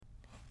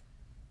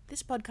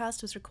This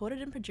podcast was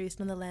recorded and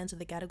produced on the lands of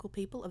the Gadigal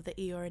people of the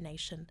Eora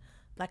Nation.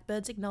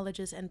 Blackbirds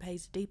acknowledges and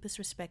pays deepest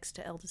respects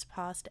to elders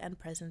past and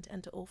present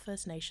and to all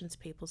First Nations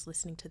peoples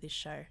listening to this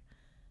show.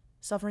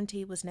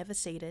 Sovereignty was never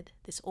ceded.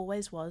 This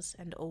always was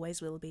and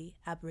always will be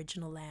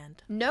Aboriginal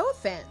land. No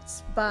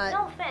offense, but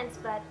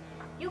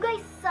you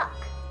guys suck.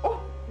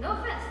 Oh, no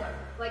offense though.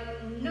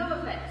 No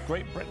offense.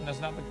 Great Britain has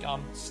now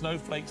become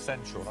Snowflake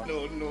Central.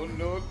 No.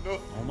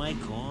 Oh my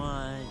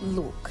god.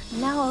 look.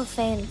 No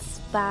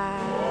offense,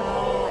 but...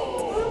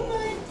 Oh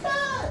my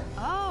god.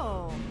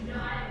 Oh. No,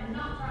 I am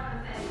not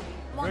trying to offend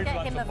you. Come on,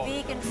 get him a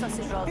vegan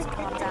sausage roll to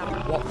calm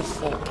down. What the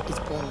fuck is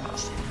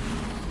balls?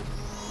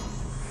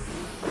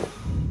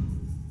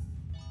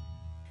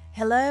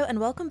 Hello and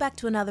welcome back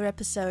to another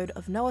episode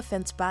of No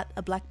Offense But,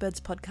 a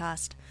Blackbirds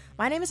podcast.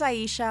 My name is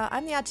Aisha,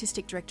 I'm the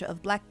artistic director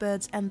of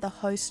Blackbirds and the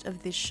host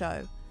of this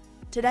show.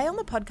 Today on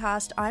the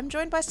podcast, I'm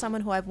joined by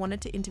someone who I've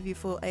wanted to interview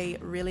for a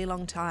really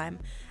long time,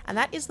 and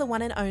that is the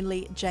one and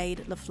only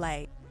Jade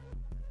LaFlay.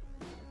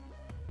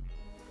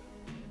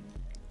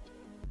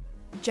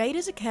 Jade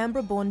is a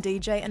Canberra-born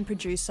DJ and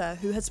producer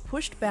who has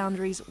pushed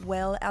boundaries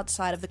well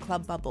outside of the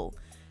club bubble.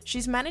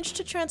 She's managed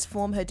to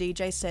transform her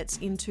DJ sets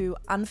into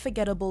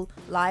unforgettable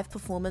live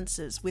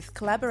performances with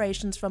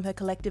collaborations from her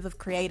collective of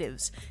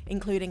creatives,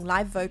 including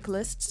live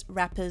vocalists,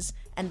 rappers,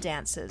 and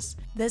dancers.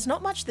 There's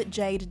not much that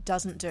Jade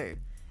doesn't do.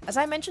 As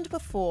I mentioned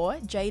before,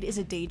 Jade is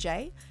a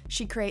DJ.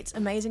 She creates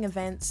amazing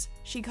events.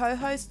 She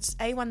co-hosts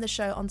A1 The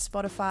Show on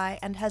Spotify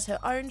and has her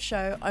own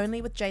show,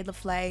 Only with Jade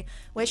LaFlay,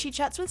 where she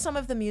chats with some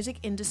of the music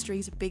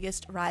industry's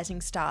biggest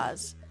rising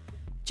stars.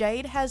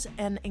 Jade has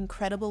an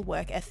incredible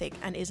work ethic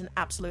and is an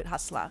absolute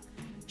hustler.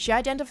 She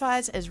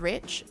identifies as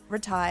rich,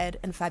 retired,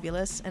 and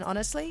fabulous, and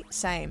honestly,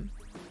 same.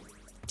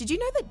 Did you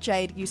know that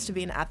Jade used to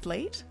be an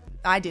athlete?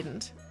 I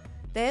didn't.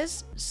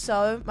 There's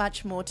so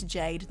much more to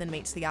Jade than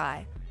meets the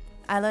eye.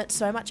 I learnt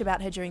so much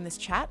about her during this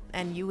chat,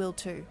 and you will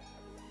too.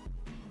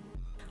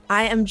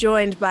 I am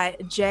joined by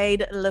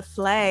Jade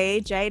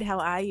LaFlay. Jade, how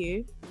are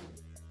you?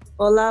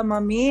 Hola,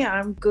 mommy.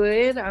 I'm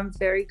good. I'm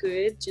very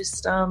good.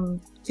 Just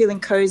feeling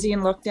cozy in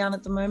lockdown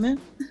at the moment.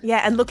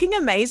 Yeah, and looking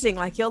amazing.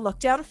 Like, your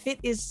lockdown fit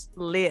is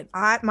lit.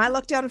 My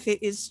lockdown fit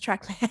is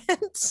track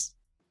pants.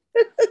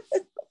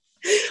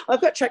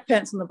 I've got track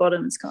pants on the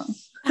bottom. It's calm.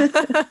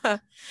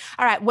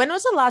 All right. When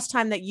was the last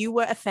time that you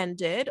were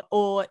offended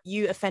or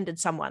you offended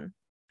someone?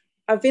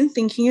 I've been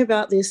thinking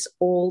about this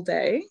all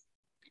day,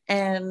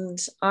 and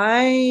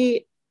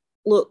I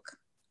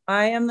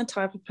am the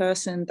type of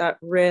person that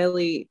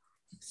rarely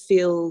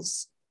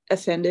feels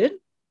offended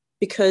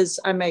because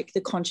I make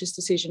the conscious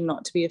decision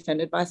not to be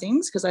offended by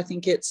things because I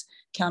think it's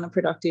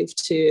counterproductive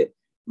to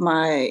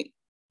my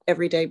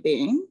everyday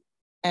being.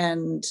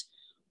 And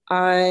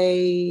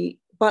I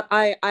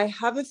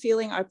have a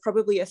feeling I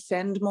probably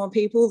offend more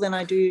people than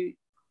I do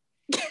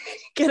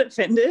get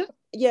offended.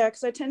 Yeah,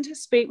 because I tend to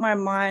speak my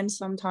mind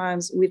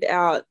sometimes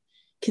without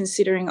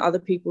considering other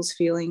people's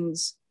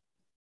feelings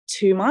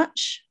too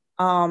much.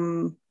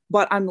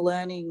 But I'm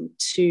learning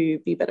to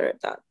be better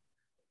at that.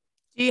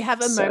 Do you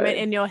have a moment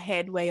in your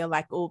head where you're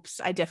like,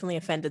 oops, I definitely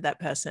offended that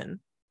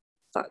person?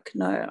 Fuck,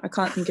 no, I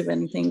can't think of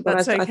anything, but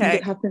That's I think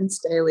it happens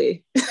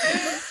daily.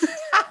 That's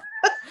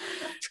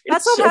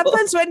what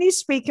happens when you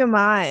speak your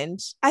mind.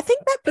 I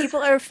think that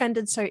people are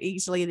offended so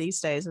easily these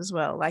days as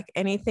well. Like,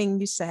 anything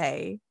you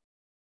say,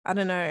 I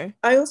don't know.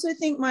 I also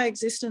think my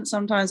existence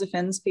sometimes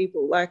offends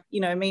people. Like,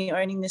 you know, me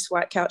owning this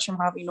white couch from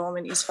Harvey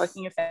Norman is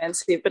fucking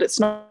offensive, but it's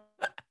not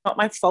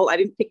my fault. I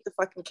didn't pick the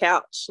fucking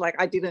couch. Like,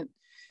 I didn't.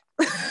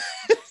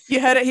 You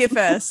heard it here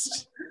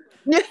first.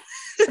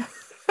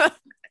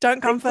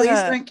 Don't come for her.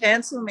 Please don't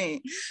cancel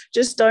me.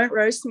 Just don't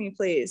roast me,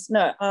 please.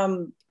 No,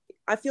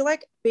 I feel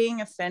like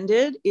being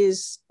offended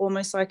is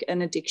almost like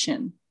an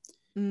addiction.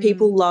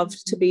 People love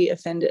to be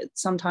offended.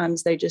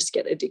 Sometimes they just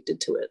get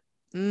addicted to it.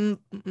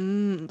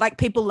 Like,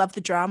 people love the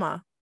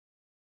drama.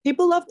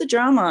 People love the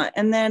drama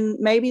and then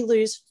maybe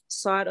lose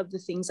sight of the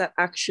things that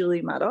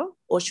actually matter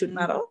or should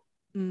matter.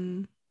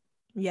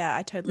 Yeah,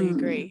 I totally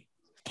agree.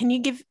 Can you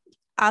give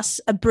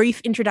us a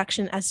brief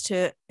introduction as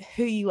to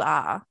who you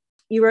are?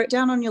 You wrote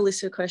down on your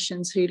list of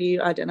questions, who do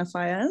you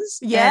identify as?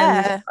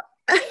 Yeah.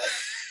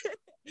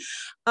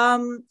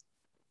 And,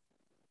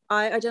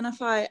 I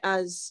identify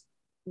as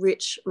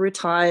rich,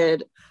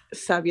 retired,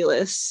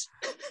 fabulous.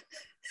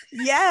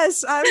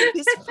 Yes, I'm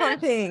fist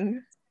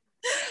pumping.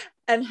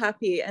 And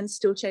happy and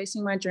still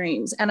chasing my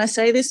dreams. And I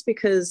say this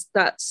because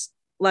that's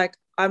like,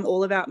 I'm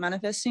all about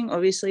manifesting,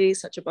 obviously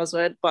such a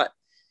buzzword, but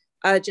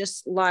I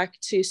just like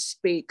to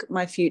speak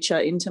my future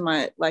into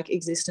my like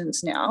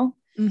existence now.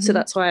 So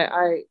that's why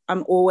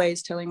I'm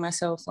always telling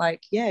myself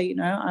like, yeah, you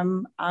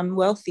know, I'm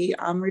wealthy,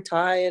 I'm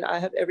retired, I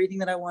have everything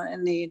that I want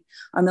and need,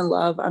 I'm in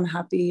love, I'm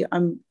happy,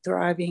 I'm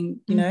thriving,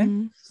 you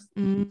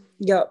know.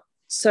 Yep.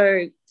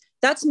 So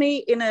that's me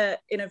in a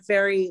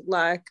very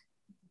like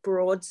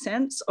broad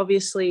sense.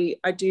 Obviously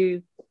I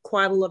do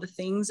quite a lot of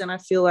things and I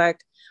feel like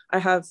I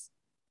have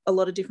a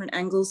lot of different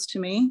angles to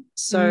me.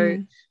 So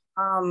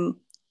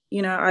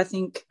you know, I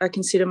think I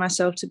consider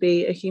myself to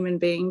be a human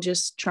being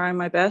just trying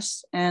my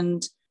best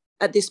and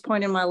at this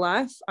point in my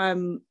life,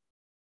 I'm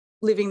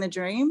living the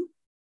dream.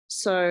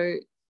 So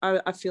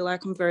I feel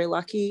like I'm very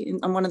lucky.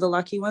 I'm one of the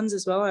lucky ones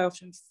as well. I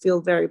often feel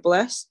very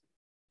blessed.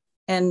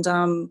 And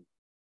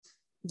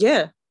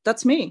yeah,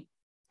 that's me.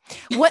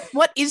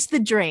 What is the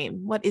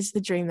dream? What is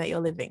the dream that you're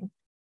living?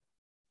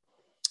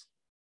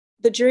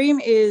 The dream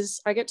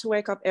is I get to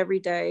wake up every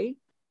day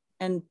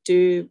and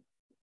do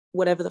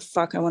whatever the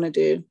fuck I want to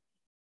do.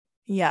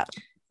 Yeah.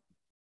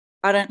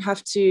 I don't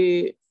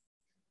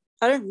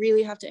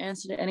really have to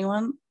answer to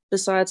anyone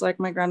besides like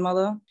my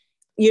grandmother,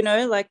 you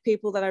know, like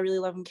people that I really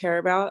love and care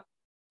about.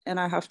 And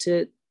I have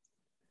to,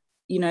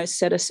 you know,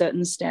 set a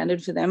certain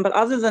standard for them. But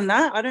other than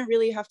that, I don't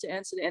really have to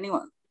answer to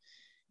anyone.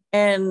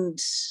 And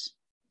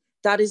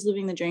that is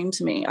living the dream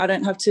to me. I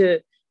don't have to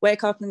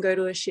wake up and go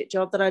to a shit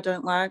job that I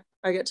don't like.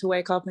 I get to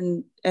wake up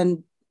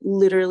and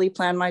literally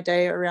plan my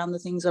day around the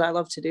things that I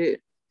love to do.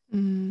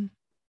 Mm.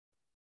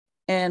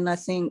 And I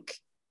think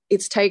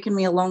it's taken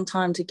me a long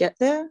time to get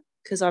there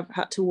because I've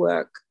had to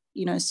work,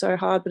 you know, so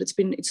hard, but it's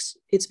been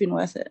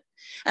worth it.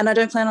 And I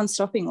don't plan on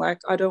stopping. Like,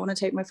 I don't want to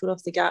take my foot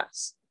off the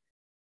gas.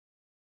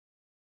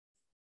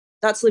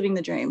 That's living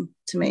the dream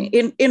to me,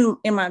 in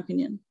my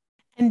opinion.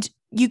 And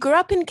you grew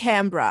up in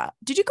Canberra.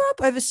 Did you grow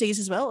up overseas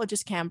as well, or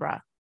just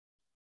Canberra?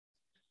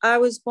 I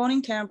was born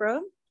in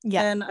Canberra.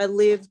 Yeah. And I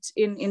lived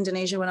in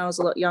Indonesia when I was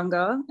a lot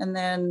younger, and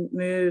then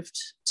moved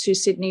to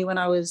Sydney when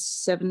I was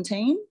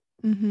 17.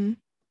 Mm-hmm.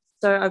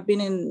 So I've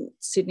been in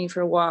Sydney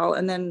for a while,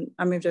 and then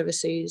I moved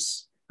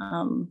overseas,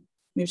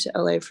 moved to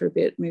LA for a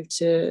bit, moved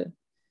to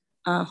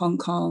Hong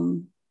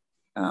Kong,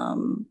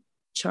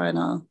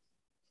 China,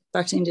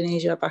 back to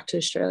Indonesia, back to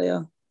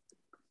Australia.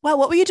 Wow,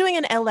 what were you doing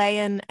in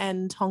LA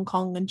and Hong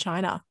Kong and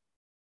China?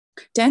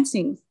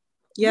 Dancing.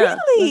 Yeah.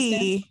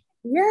 Really?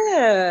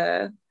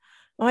 Yeah.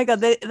 Oh my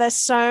God, there's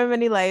so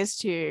many layers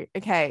to you.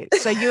 Okay,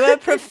 so you were a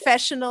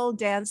professional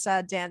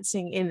dancer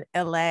dancing in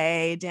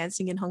LA,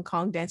 dancing in Hong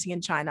Kong, dancing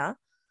in China.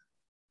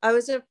 I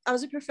was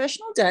a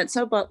professional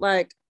dancer, but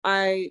like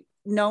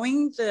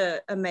knowing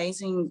the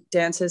amazing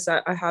dancers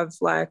that I have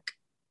like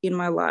in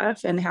my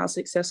life and how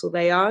successful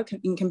they are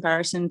in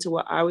comparison to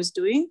what I was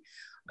doing,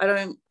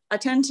 I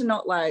tend to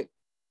not like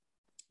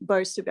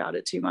boast about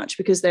it too much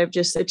because they've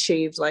just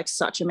achieved like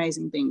such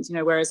amazing things, you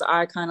know, whereas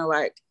I kind of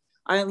like,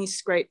 I only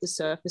scraped the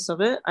surface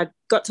of it. I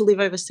got to live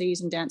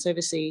overseas and dance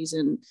overseas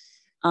and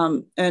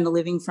earn a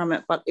living from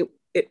it, but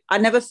I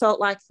never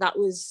felt like that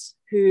was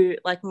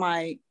like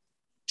my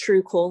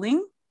true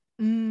calling.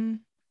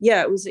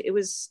 Yeah, it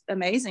was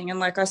amazing. And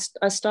like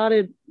I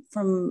started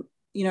from,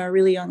 you know, a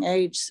really young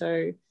age,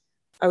 so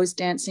I was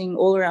dancing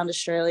all around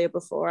Australia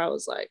before I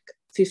was like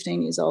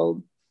 15 years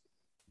old.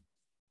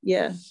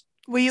 Yeah.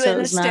 Were you a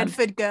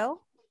Stedford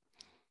girl?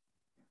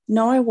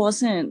 No, I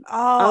wasn't.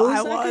 Oh,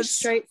 I was like a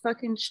straight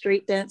fucking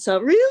street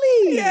dancer.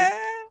 Really? Yeah.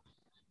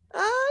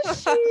 Oh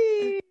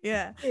shit.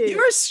 Yeah. You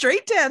were a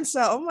street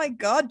dancer. Oh my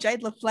God,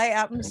 Jade LaFlay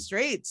out in the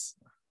streets.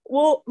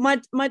 Well,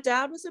 my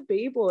dad was a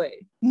b-boy.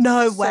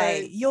 No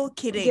way. You're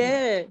kidding.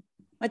 Yeah.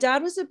 My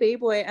dad was a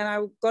b-boy, and I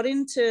got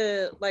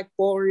into like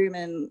ballroom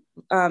and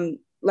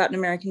Latin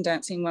American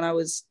dancing when I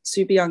was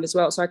super young as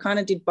well. So I kind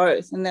of did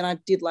both. And then I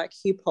did like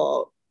hip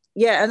hop.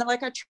 Yeah. And then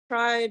like I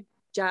tried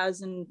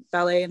jazz and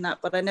ballet and that,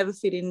 but I never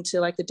fit into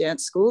like the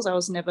dance schools. I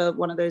was never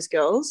one of those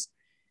girls.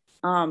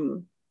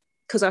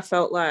 Because I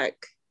felt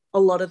like a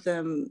lot of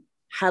them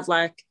had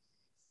like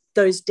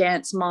those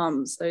dance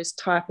mums, those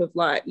type of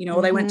like, you know,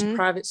 or they went to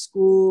private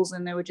schools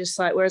and they were just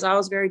like, whereas I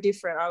was very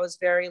different. I was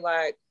very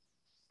like,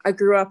 I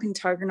grew up in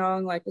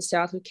Tuggeranong, like the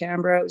south of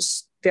Canberra. It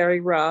was very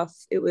rough.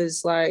 It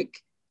was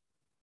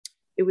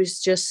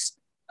just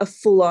a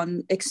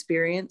full-on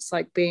experience,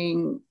 like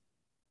being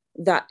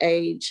that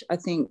age. I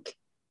think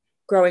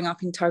growing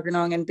up in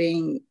Tuggeranong and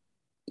being,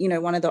 you know,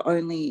 one of the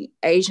only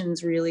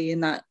Asians really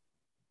in that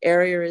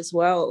area as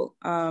well.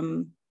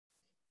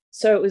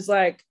 So it was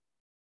like,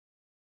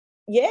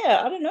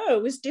 yeah, I don't know.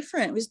 It was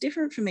different. It was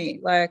different for me.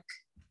 Like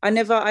I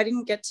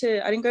didn't go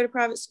to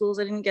private schools.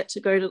 I didn't get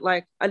to go to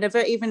like, I never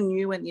even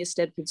knew when the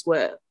Eisteddfods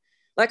were.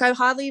 Like I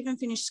hardly even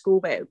finished school,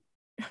 babe.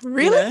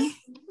 Really?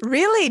 You know?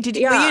 Really?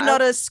 Were you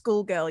not a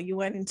schoolgirl? You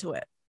went into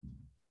it?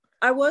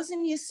 I was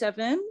in year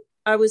 7.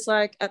 I was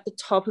like at the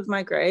top of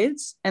my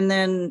grades, and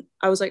then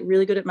I was like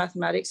really good at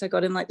mathematics. I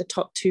got in like the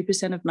top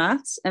 2% of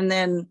maths, and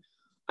then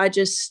I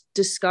just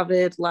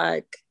discovered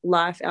like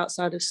life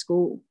outside of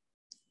school,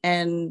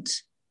 and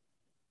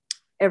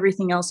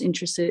everything else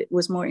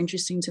was more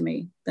interesting to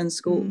me than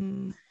school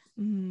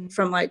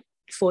from like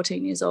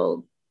 14 years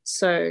old.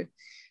 So,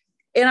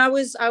 and I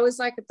was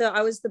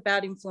the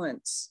bad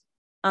influence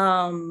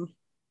on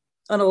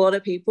a lot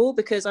of people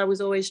because I was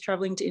always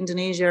traveling to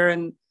Indonesia,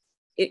 and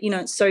it, you know,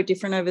 it's so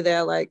different over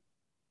there, like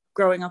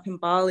growing up in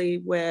Bali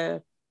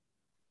where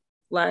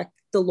like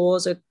the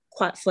laws are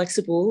quite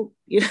flexible,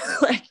 you know,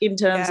 like in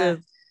terms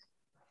of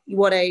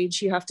what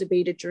age you have to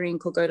be to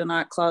drink or go to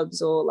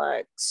nightclubs or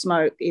like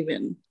smoke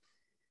even.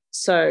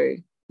 So,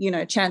 you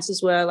know,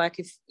 chances were like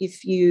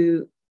if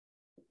you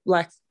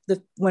like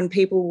when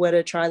people were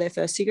to try their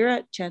first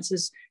cigarette,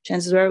 chances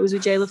were it was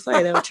with Jay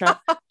LaFleur. They would try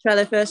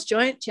their first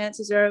joint,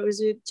 chances were it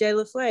was with Jay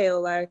LaFleur.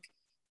 Or like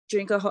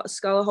drink a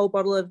whole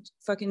bottle of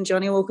fucking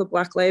Johnny Walker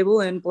Black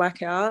Label and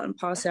black out and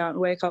pass out and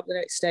wake up the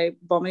next day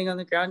vomiting on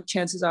the ground.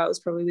 Chances are it was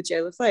probably with Jay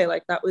LaFleur.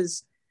 Like that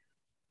was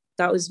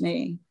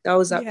me. That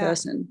was that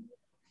person.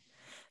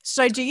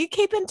 So do you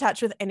keep in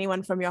touch with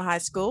anyone from your high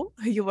school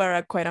who you were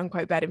a quote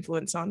unquote bad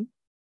influence on?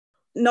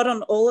 Not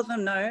on all of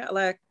them, no.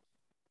 Like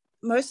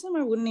most of them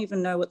I wouldn't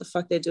even know what the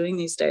fuck they're doing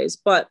these days.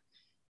 But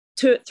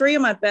three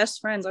of my best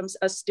friends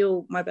are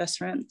still my best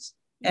friends.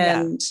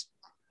 And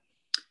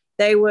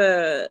they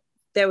were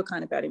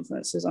kind of bad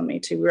influences on me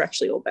too. We were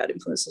actually all bad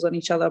influences on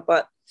each other.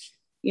 But,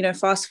 you know,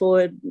 fast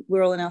forward,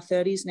 we're all in our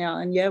 30s now.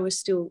 And we're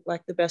still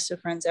like the best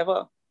of friends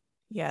ever.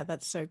 Yeah,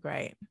 that's so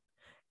great.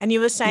 And you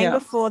were saying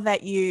before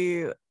that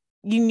you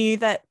knew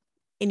that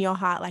in your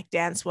heart, like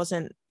dance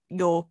wasn't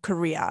your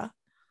career.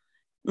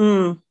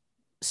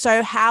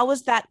 So how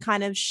was that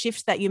kind of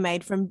shift that you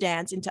made from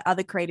dance into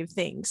other creative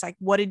things? Like,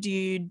 what did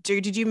you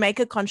do? Did you make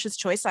a conscious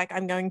choice? Like,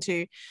 I'm going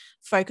to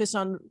focus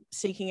on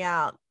seeking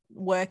out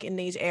work in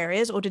these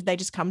areas, or did they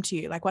just come to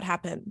you? Like, what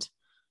happened?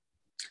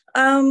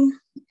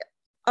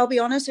 I'll be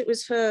honest, it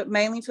was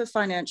mainly for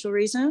financial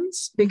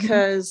reasons,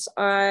 because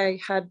I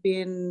had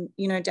been,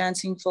 you know,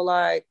 dancing for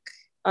like,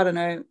 I don't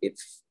know,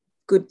 it's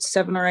good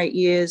 7 or 8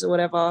 years or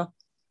whatever.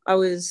 I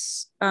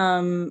was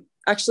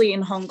actually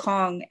in Hong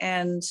Kong,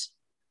 and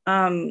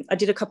I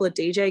did a couple of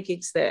DJ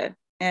gigs there,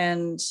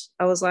 and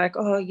I was like,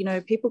 oh, you know,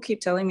 people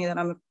keep telling me that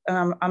I'm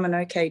an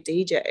okay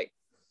DJ,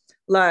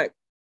 like,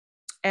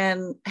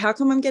 and how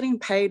come I'm getting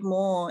paid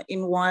more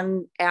in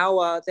 1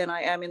 hour than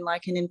I am in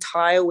like an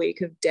entire week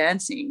of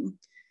dancing?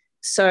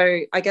 So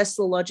I guess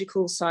the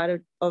logical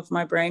side of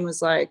my brain was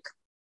like,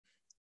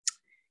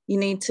 you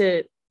need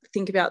to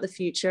think about the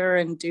future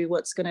and do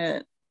what's going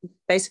to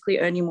basically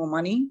earn you more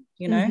money,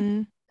 you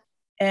know?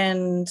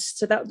 And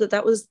so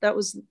that was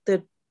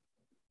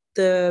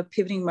the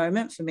pivoting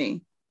moment for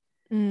me.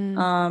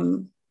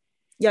 And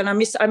I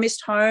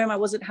missed home. I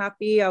wasn't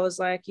happy. I was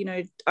like, you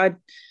know, I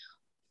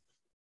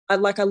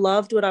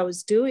loved what I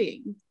was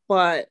doing,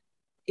 but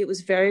it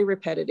was very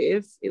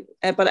repetitive.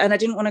 And I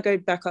didn't want to go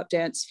back up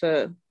dance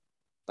for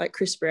like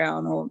Chris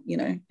Brown or, you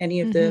know,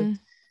 any of the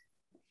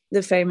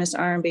famous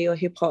R&B or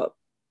hip hop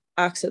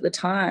acts at the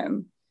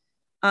time.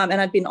 And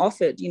I'd been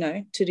offered, you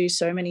know, to do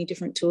so many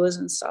different tours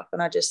and stuff.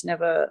 And I just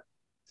never,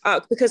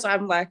 because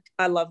I'm like,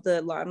 I love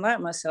the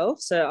limelight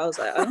myself. So I was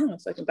like, I don't know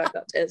if I can back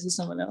up dance with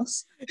someone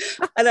else.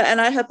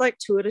 and I had like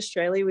toured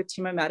Australia with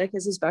Tim O'Matic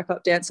as his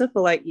backup dancer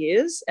for like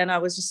years. And I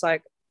was just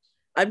like,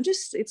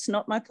 it's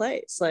not my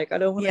place. Like, I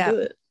don't want to do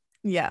it.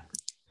 Yeah.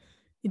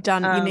 You're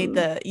done.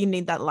 You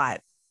need that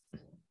light.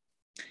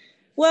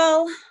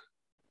 Well,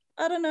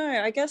 I don't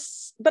know, I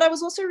guess, but I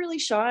was also really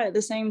shy at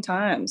the same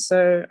time.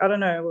 So I don't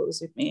know what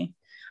was with me.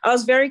 I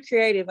was very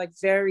creative, like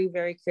very,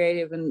 very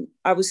creative. And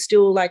I was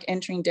still like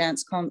entering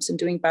dance comps and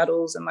doing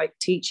battles and like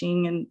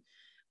teaching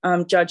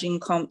and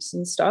judging comps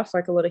and stuff,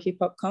 like a lot of hip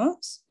hop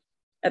comps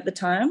at the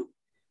time.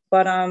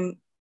 But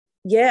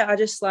I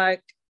just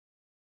like,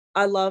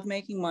 I love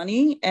making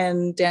money,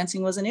 and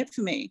dancing wasn't it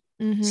for me.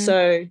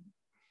 So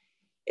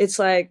it's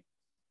like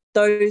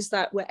those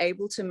that were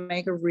able to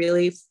make a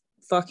really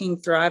fucking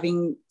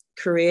thriving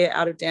career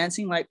out of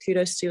dancing, like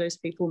kudos to those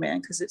people,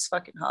 man, because it's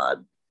fucking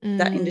hard.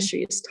 That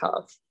industry is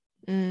tough.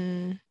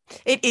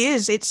 It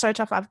is. It's so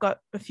tough. I've got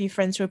a few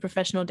friends who are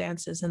professional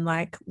dancers, and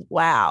like,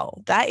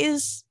 wow,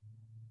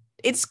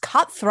 it's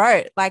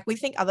cutthroat. Like, we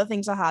think other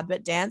things are hard,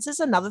 but dance is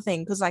another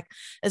thing, because like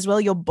as well,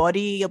 your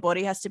body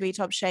has to be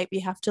top shape. You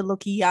have to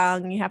look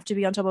young. You have to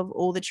be on top of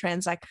all the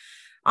trends. Like,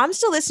 I'm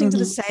still listening to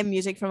the same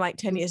music from like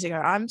 10 years ago.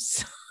 I'm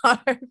so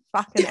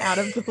fucking out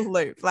of the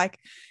loop. Like,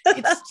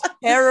 it's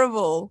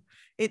terrible.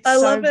 I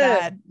so love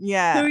bad.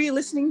 Yeah. Who are you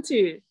listening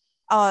to?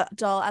 Oh,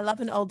 doll, I love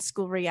an old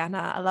school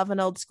Rihanna. I love an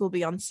old school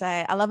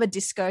Beyonce. I love a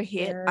disco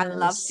hit. Yes. I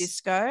love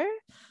disco.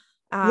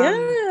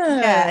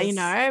 Yeah, you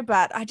know,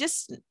 but I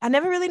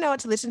never really know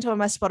what to listen to on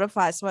my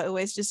Spotify. So I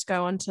always just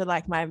go on to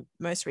like my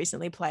most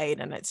recently played,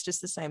 and it's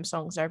just the same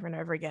songs over and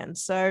over again.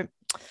 So,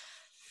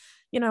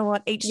 you know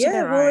what, each to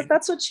their own.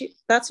 That's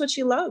what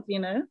you love, you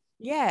know.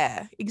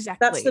 Yeah,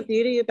 exactly. That's the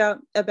beauty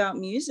about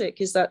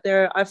music, is that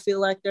I feel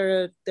like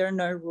there are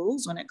no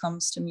rules when it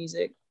comes to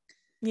music.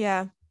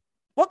 Yeah.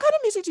 What kind of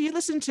music do you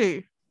listen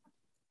to?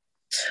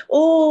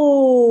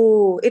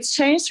 Oh, it's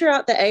changed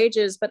throughout the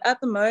ages, but at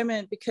the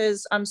moment,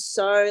 because I'm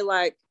so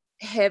like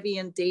heavy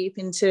and deep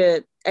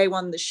into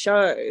A1 the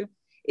show,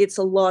 it's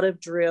a lot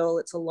of drill,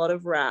 it's a lot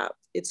of rap,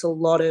 it's a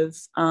lot of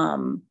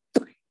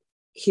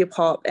hip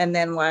hop, and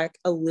then like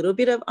a little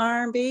bit of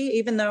R&B,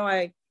 even though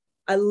I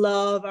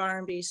love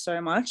R&B so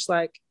much.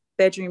 Like,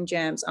 bedroom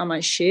jams are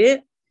my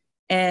shit,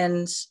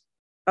 and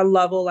I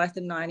love all like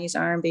the 90s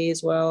R&B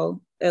as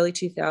well, early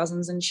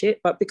 2000s and shit.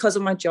 But because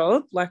of my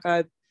job, like,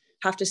 I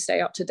have to stay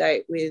up to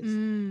date with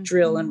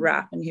drill and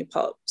rap and hip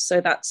hop.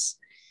 So that's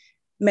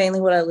mainly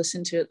what I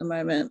listen to at the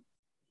moment.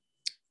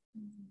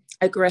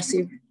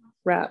 Aggressive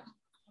rap.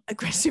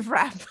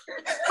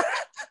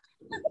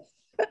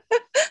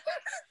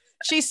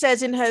 She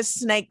says in her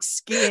snake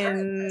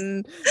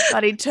skin,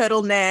 bloody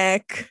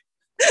turtleneck.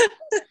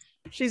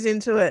 She's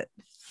into it.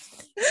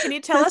 Can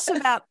you tell us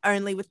about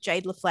Only with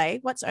Jade LaFlay?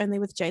 What's Only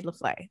with Jade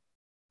LaFlay?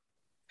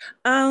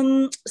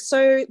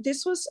 So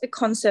this was a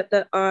concept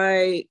that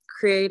I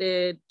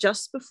created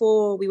just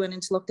before we went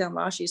into lockdown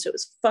last year. So it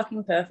was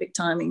fucking perfect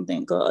timing,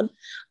 thank God.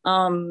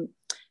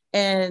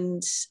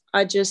 And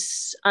I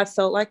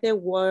felt like there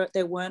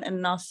weren't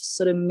enough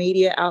sort of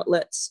media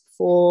outlets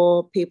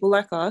for people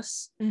like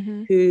us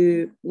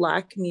who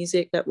like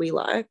music that we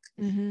like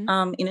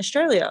in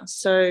Australia.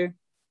 So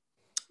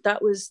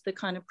that was the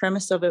kind of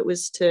premise of it,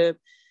 was to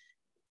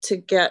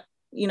get,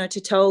 you know,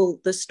 to tell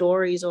the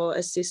stories or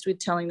assist with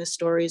telling the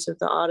stories of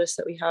the artists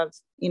that we have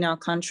in our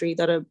country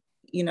that are,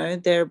 you know,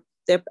 they're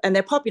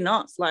popping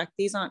off. Like,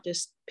 these aren't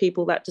just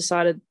people that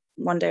decided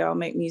one day I'll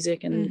make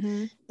music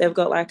and they've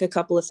got like a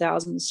couple of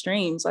thousand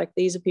streams. Like,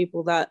 these are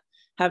people that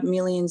have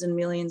millions and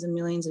millions and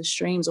millions of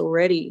streams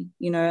already,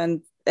 you know,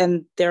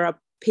 and there are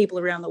people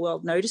around the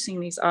world noticing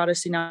these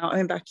artists in our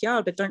own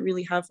backyard, but don't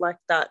really have like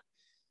that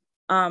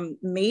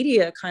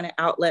media kind of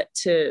outlet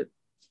to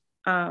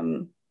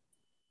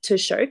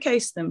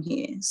showcase them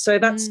here. So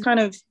that's kind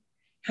of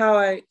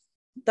how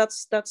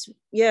that's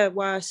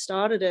why I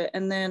started it.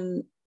 And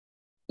then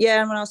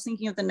when I was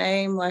thinking of the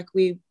name, like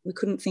we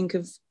couldn't think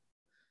of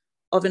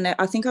a name.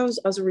 I think I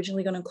was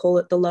originally going to call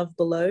it The Love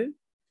Below,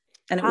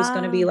 and it was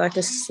going to be like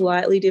a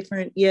slightly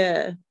different,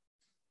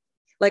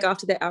 like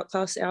after the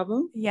Outkast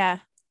album. Yeah.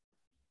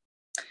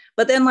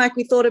 But then like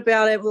we thought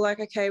about it, we're like,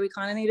 okay, we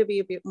kind of need to be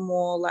a bit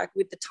more like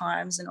with the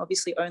times, and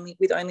obviously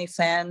with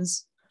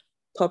OnlyFans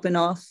popping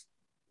off.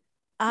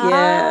 Oh,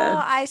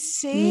 I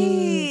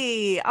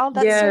see. Oh,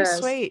 that's so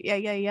sweet.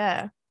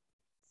 Yeah.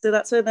 So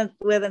that's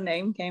where the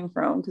name came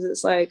from, because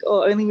it's like,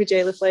 Only with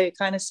Jade LaFlay, it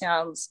kind of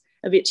sounds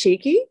a bit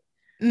cheeky,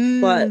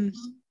 but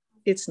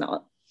it's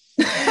not.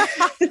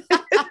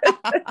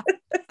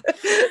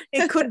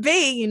 It could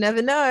be, you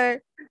never know.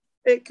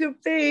 It could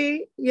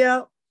be,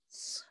 yeah.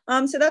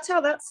 So that's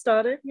how that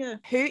started, yeah.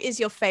 Who is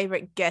your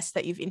favorite guest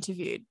that you've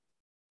interviewed,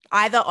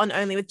 either on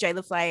Only with Jade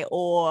LaFlay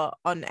or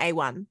on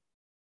A1?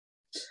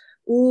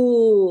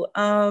 Ooh,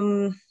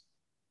 I'm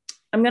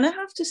gonna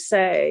have to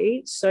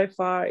say so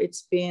far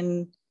it's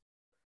been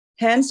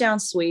hands down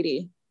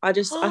Sweetie. I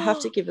have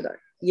to give it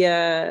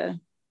a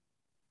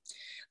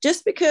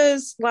just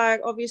because,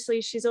 like,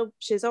 obviously she's a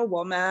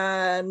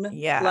woman,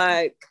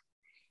 like,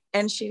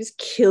 and she's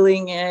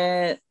killing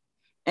it,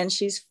 and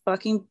she's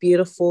fucking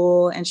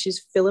beautiful, and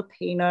she's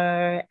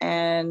Filipino,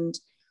 and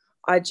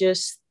I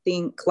just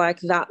think like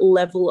that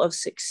level of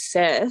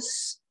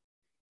success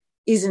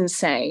is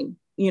insane,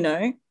 you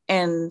know.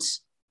 And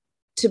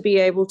to be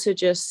able to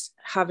just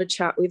have a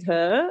chat with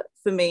her,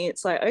 for me,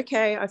 it's like,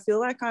 okay, I feel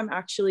like I'm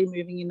actually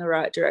moving in the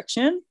right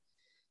direction,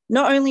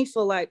 not only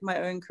for like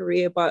my own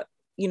career, but,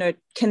 you know,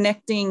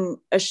 connecting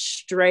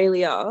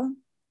Australia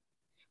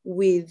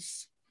with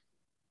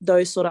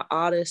those sort of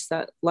artists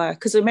that, like,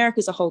 because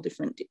America's a whole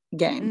different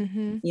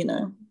game, you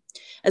know,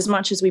 as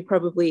much as we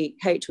probably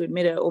hate to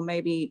admit it, or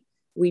maybe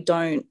we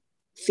don't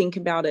think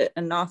about it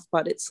enough,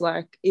 but it's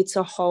like, it's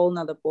a whole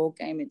nother ball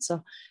game.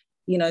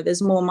 You know,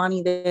 there's more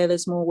money there,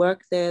 there's more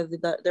work there,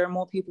 there are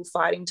more people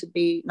fighting to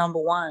be number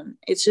one.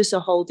 It's just a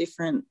whole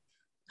different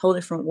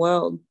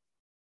world,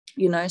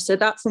 you know. So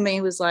that for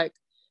me was like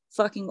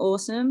fucking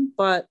awesome.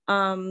 But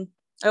I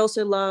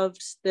also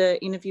loved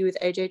the interview with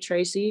AJ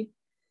Tracey.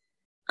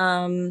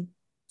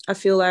 I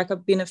feel like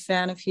I've been a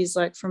fan of his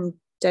like from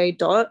day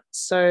dot.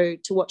 So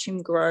to watch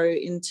him grow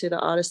into the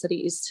artist that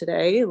he is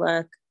today,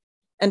 like,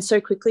 and so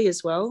quickly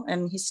as well,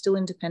 and he's still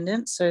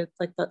independent, so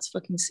like that's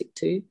fucking sick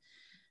too.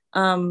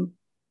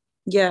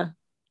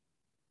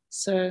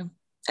 So,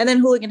 and then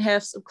Hooligan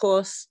Hefts, of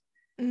course.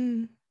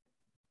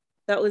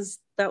 That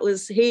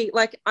was he,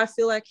 like, I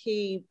feel like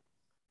he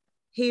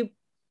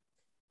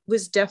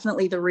was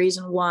definitely the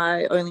reason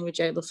why Only with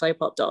Jade LaFlay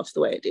popped off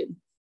the way it did.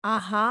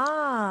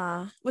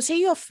 Was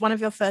he one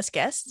of your first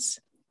guests?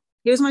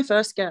 He was my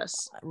first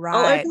guest. Right.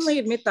 I'll openly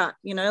admit that,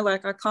 you know,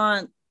 like I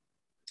can't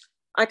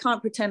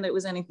pretend it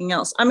was anything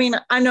else. I mean,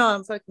 I know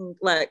I'm fucking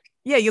like,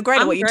 you're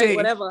great at what you do,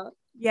 whatever.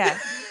 Yeah,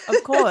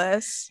 of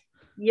course.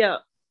 Yeah,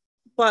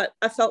 but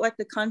I felt like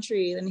the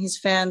country and his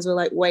fans were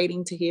like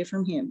waiting to hear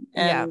from him,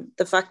 and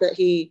the fact that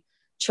he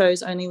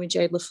chose Only with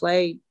Jade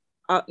LaFlay,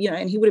 you know,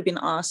 and he would have been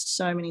asked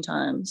so many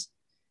times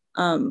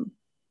to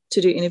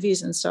do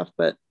interviews and stuff,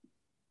 but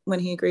when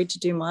he agreed to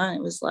do mine,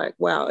 it was like,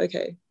 wow,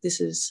 okay,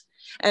 this is.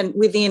 And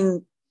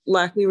within,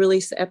 like, we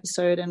released the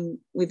episode, and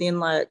within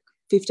like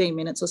 15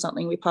 minutes or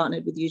something, we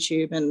partnered with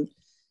YouTube, and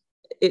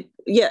it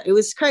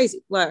was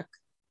crazy. Like,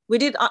 we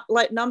did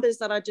like numbers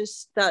that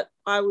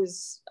I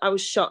was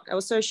shocked. I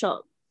was so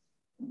shocked.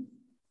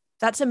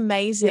 That's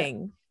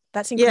amazing.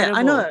 That's incredible. Yeah,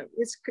 I know.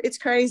 It's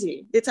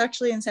crazy. It's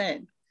actually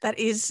insane. That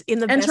is in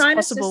the best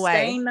possible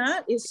way. And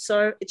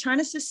trying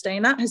to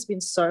sustain that has been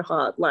so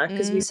hard. Like,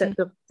 because we set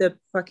the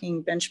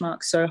fucking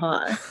benchmark so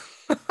high.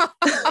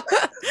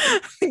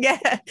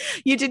 Yeah,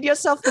 you did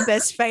yourself the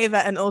best favor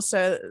and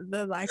also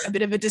the like a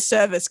bit of a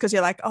disservice because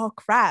you're like, oh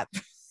crap.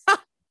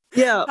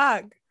 Yeah.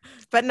 Fuck.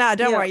 But no,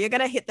 don't Yeah. worry. You're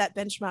going to hit that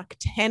benchmark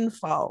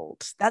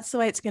tenfold. That's the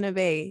way it's going to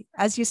be.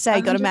 As you say,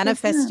 got to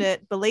manifest 100%.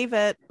 it. Believe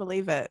it.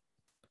 Believe it.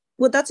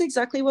 Well, that's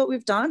exactly what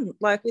we've done.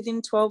 Like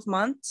within 12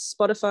 months,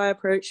 Spotify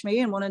approached me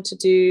and wanted to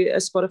do a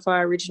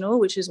Spotify original,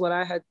 which is what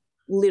I had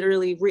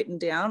literally written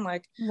down.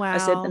 Like Wow. I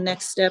said, the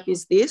next step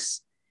is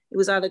this. It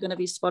was either going to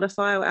be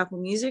Spotify or Apple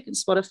Music, and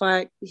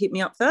Spotify hit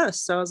me up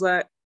first. So I was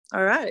like,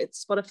 all right,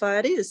 it's Spotify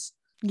it is.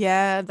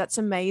 Yeah, that's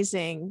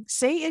amazing.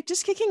 See, you're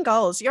just kicking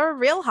goals. You're a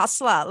real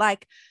hustler.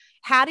 Like,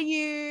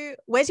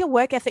 where's your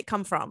work ethic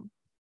come from?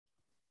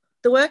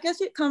 The work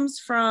ethic comes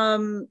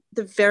from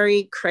the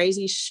very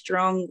crazy,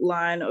 strong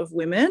line of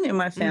women in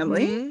my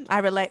family. Mhm. I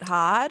relate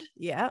hard.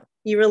 Yeah.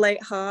 You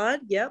relate hard.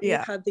 Yep. Yeah.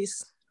 We've had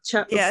this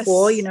chat Yes.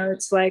 before. You know,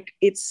 it's like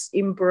it's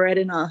inbred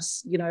in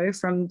us, you know,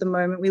 from the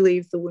moment we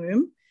leave the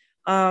womb.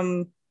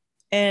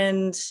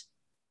 And,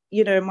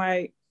 you know,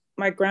 my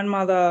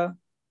grandmother,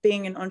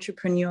 being an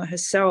entrepreneur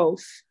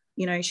herself,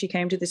 you know, she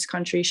came to this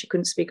country. She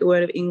couldn't speak a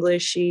word of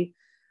English. She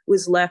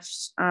was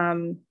left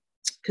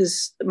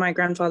because my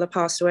grandfather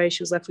passed away.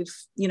 She was left with,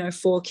 you know,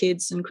 4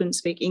 kids and couldn't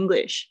speak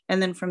English. And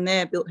then from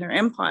there built her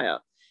empire.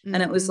 Mm-hmm.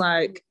 And it was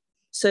like,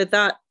 so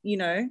that, you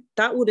know,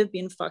 that would have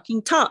been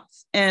fucking tough.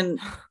 And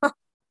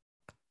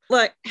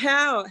like,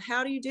 how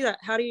do you do that?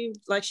 How do you,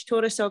 like, she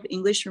taught herself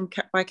English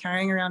by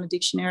carrying around a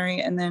dictionary.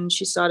 And then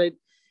she started,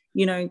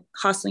 you know,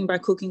 hustling by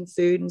cooking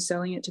food and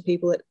selling it to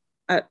people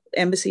at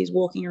embassies,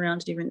 walking around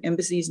to different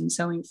embassies and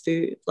selling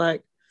food.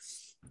 Like,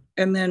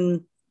 and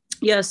then,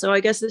 yeah, so I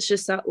guess it's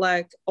just that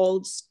like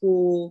old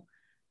school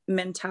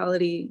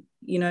mentality,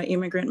 you know,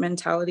 immigrant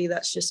mentality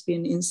that's just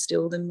been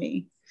instilled in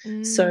me.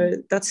 So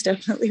that's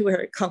definitely where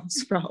it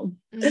comes from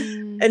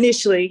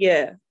initially.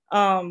 Yeah.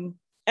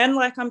 And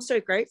like, I'm so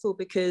grateful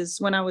because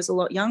when I was a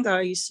lot younger,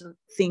 I used to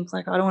think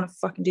like, I don't want to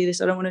fucking do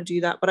this. I don't want to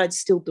do that, but I'd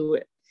still do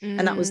it.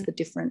 And that was the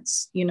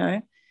difference. You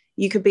know,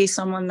 you could be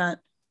someone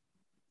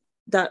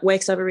that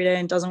wakes up every day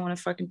and doesn't want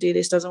to fucking do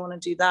this, doesn't want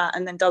to do that,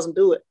 and then doesn't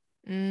do it.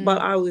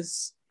 But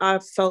I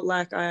felt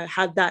like I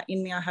had that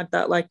in me. I had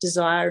that like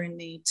desire in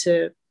me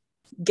to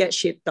get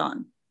shit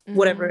done,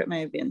 whatever it may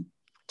have been.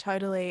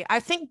 Totally. I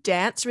think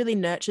dance really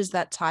nurtures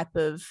that type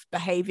of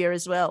behavior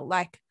as well.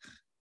 Like,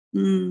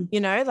 you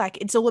know, like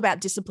it's all about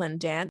discipline,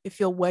 dance. If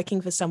you're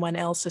working for someone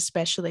else,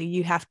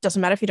 especially,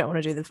 doesn't matter if you don't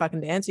want to do the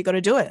fucking dance, you got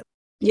to do it.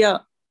 Yeah.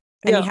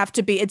 And you have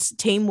to be, it's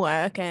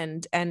teamwork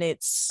and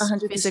it's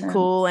 100%.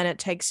 physical and it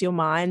takes your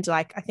mind.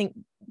 Like, I think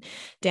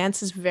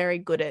dance is very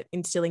good at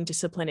instilling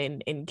discipline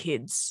in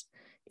kids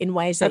in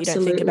ways that you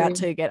don't think about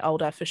till you get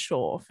older, for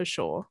sure.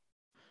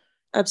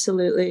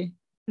 Absolutely.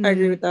 I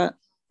agree with that.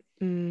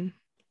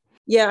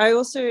 Yeah, I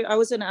was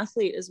an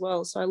athlete as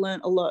well, so I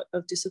learned a lot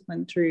of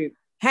discipline through.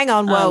 Hang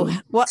on, whoa,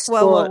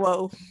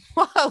 whoa.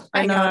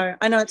 I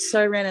know, it's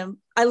so random.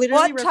 I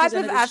literally. What type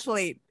of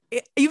athlete?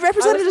 You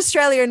represented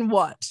Australia in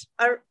what?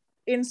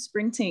 In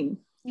sprinting.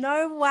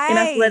 No way. In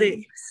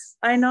athletics.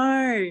 I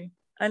know,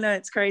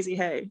 it's crazy.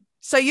 Hey.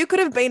 So you could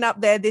have been up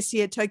there this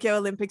year, Tokyo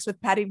Olympics,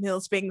 with Patty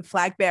Mills being the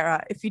flag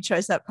bearer if you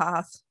chose that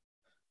path.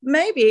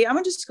 Maybe. I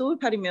went to school with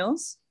Patty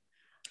Mills.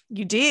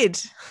 You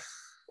did.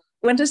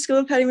 Went to school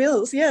with Patty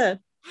Mills, yeah.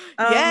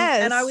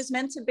 Yes. And I was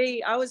meant to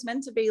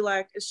be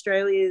like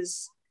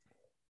Australia's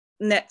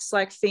next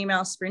like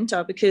female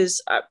sprinter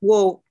because,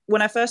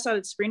 when I first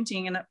started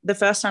sprinting and the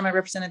first time I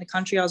represented the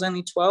country, I was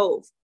only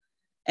 12.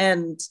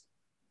 And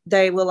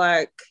they were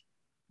like,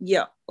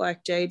 yeah,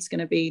 like Jade's going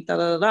to be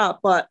da-da-da-da.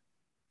 But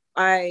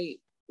I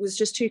was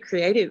just too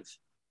creative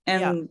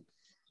and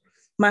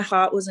my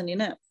heart wasn't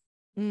in it.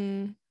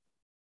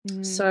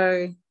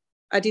 So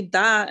I did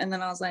that and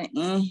then I was like,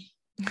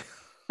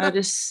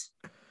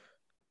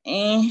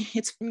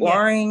 it's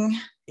boring.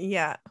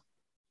 Yeah.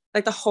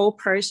 Like the whole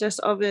process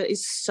of it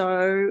is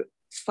so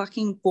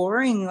fucking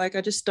boring. Like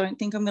I just don't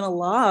think I'm going to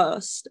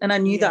last. And I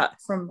knew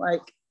that from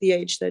like the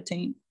age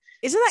 13.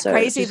 Isn't that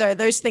crazy though?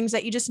 Those things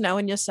that you just know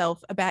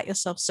about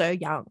yourself so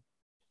young.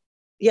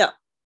 Yeah.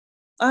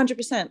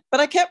 100%. But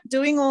I kept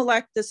doing all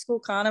like the school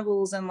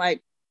carnivals and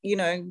like, you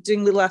know,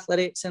 doing little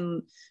athletics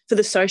and for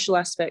the social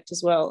aspect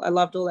as well. I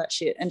loved all that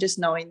shit and just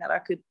knowing that I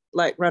could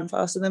like run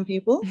faster than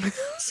people.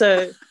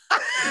 So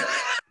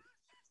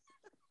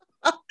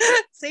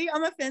see,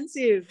 I'm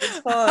offensive.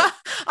 It's hot.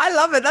 I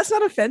love it. That's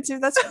not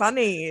offensive. That's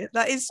funny.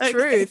 That is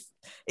truth.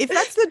 If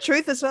that's the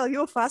truth as well,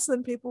 you're faster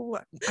than people.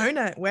 Own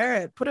it,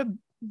 wear it, put a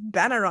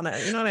banner on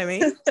it. You know what I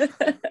mean?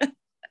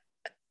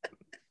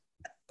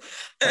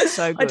 That's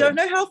so good. I don't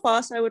know how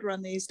fast I would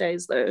run these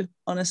days though,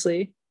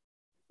 honestly.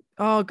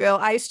 Oh, girl,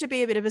 I used to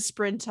be a bit of a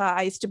sprinter.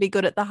 I used to be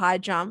good at the high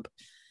jump.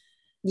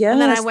 Yeah.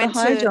 And then I went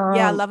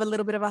I love a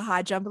little bit of a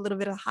high jump, a little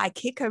bit of high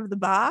kick over the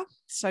bar.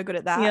 So good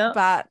at that. Yeah.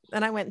 But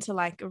then I went to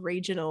like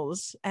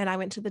regionals and I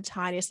went to the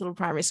tiniest little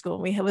primary school.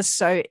 And we were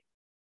so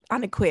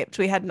unequipped.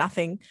 We had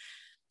nothing.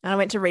 And I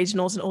went to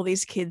regionals and all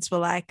these kids were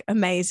like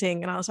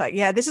amazing. And I was like,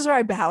 yeah, this is where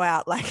I bow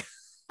out. Like,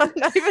 I'm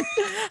not even,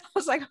 I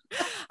was like,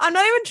 I'm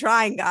not even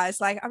trying,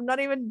 guys. Like, I'm not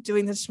even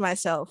doing this to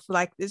myself.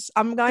 Like this,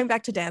 I'm going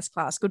back to dance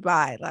class.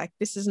 Goodbye. Like,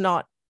 this is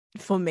not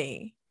for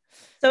me.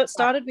 So it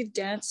started with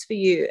dance for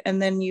you,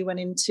 and then you went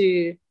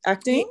into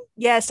acting?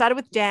 Yeah, I started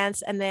with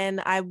dance, and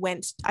then I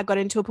got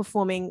into a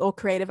performing or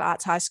creative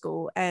arts high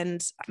school,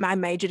 and I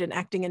majored in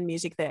acting and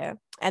music there.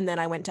 And then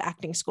I went to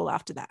acting school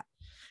after that.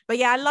 But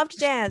yeah, I loved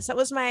dance. That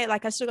was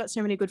I still got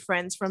so many good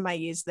friends from my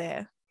years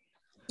there.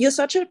 You're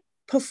such a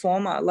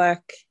performer.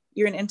 Like,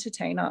 you're an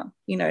entertainer,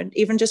 you know,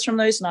 even just from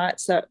those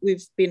nights that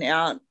we've been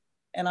out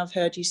and I've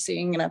heard you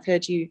sing and I've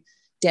heard you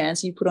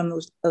dance, you put on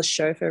a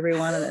show for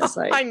everyone, and it's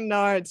like, I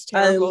know, it's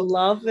terrible. I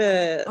love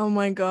it. Oh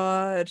my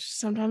God.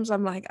 Sometimes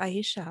I'm like,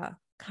 Aisha,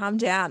 calm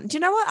down. Do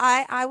you know what?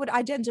 I would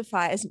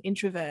identify as an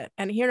introvert,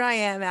 and here I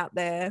am out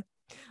there,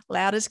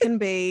 loud as can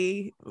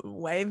be,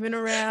 waving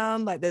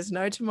around like there's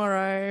no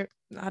tomorrow.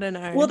 I don't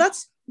know. Well,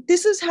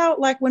 this is how,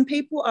 like, when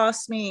people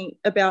ask me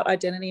about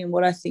identity and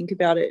what I think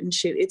about it and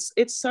shit,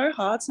 it's so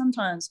hard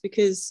sometimes,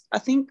 because I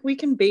think we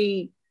can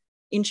be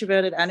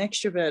introverted and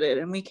extroverted,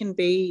 and we can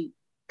be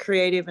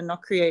creative and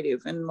not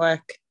creative, and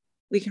like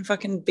we can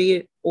fucking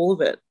be all of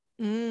it.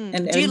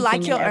 And do you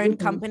like your own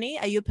company?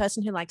 Are you a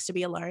person who likes to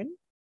be alone?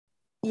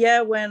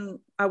 Yeah, when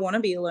I want to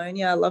be alone,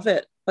 yeah, I love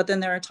it. But then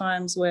there are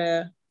times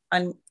where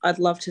I'd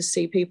love to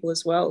see people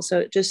as well. So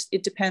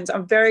it depends.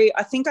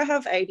 I think I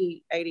have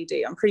ADD.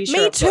 I'm pretty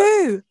sure.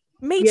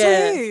 Me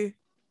too.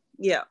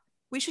 Yeah.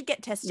 We should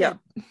get tested. Yeah.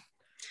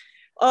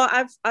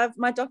 Oh,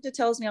 my doctor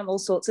tells me I'm all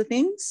sorts of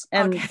things,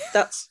 and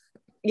that's,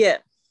 yeah,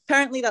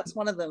 apparently that's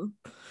one of them.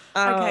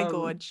 Okay,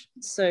 gorge.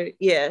 So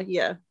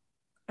yeah.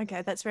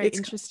 Okay, that's very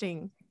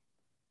interesting.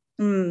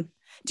 Do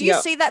you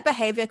see that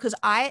behavior? Because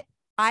I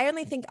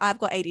only think I've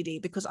got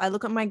ADD because I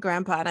look at my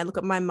grandpa and I look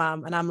at my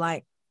mum and I'm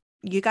like,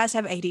 you guys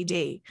have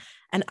ADD,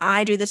 and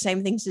I do the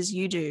same things as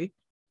you do.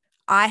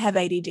 I have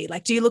ADD.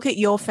 Like, do you look at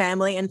your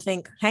family and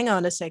think, hang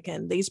on a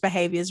second, these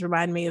behaviors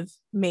remind me of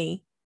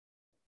me?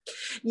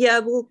 Yeah,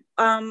 well,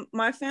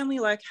 my family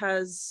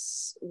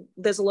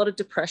there's a lot of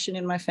depression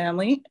in my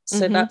family,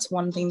 so that's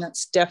one thing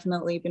that's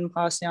definitely been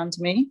passed down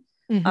to me.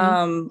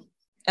 And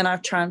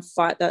I've tried and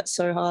fight that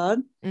so hard.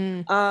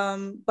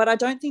 But I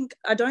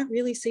don't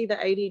really see the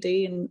ADD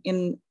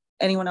in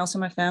anyone else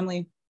in my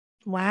family.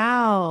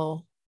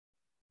 Wow.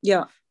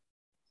 Yeah,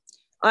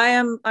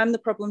 I'm the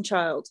problem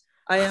child.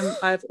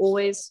 I've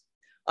always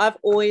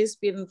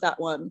been that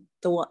one,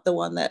 the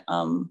one that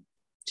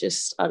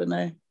just, I don't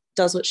know,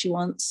 does what she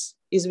wants,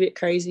 is a bit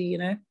crazy, you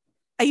know.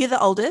 Are you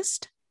the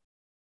oldest?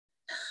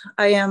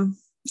 I am.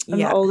 I'm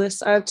the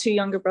oldest. I have 2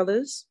 younger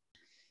brothers.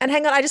 And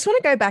hang on, I just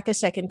want to go back a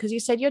second, because you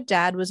said your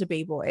dad was a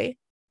b-boy.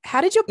 How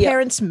did your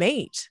parents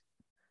meet?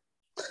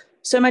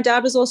 So my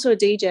dad was also a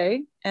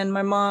DJ, and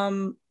my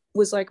mom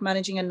was like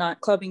managing a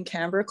nightclub in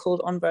Canberra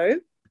called En Vogue,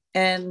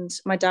 and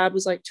my dad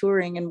was like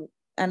touring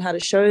and had a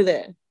show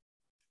there,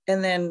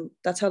 and then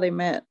that's how they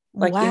met,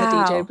 like in the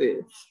DJ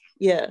booth.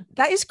 Yeah,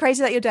 that is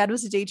crazy that your dad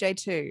was a DJ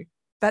too.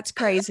 That's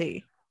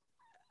crazy.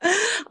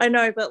 I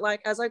know, but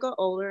like as I got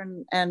older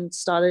and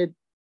started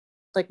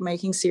like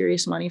making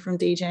serious money from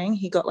DJing,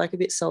 he got like a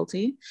bit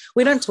salty.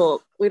 We don't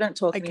talk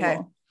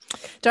anymore.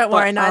 Don't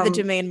worry, neither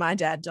do me and my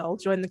dad, doll.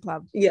 Join the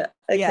club. Yeah.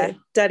 Okay. Yeah.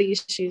 Daddy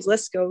issues.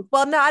 Let's go.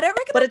 Well, no, I don't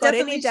reckon I've got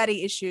any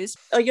daddy issues.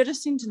 Oh, you're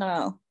just in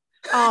denial.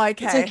 Oh,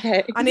 okay. It's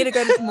okay. I need to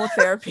go to more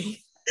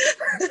therapy.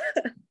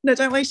 No,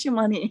 don't waste your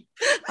money.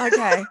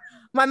 Okay.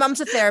 My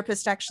mum's a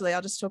therapist, actually.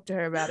 I'll just talk to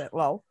her about it.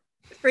 Lol.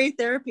 Free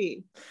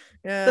therapy.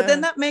 Yeah. But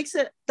then that makes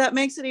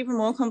it even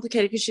more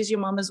complicated, because she's your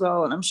mum as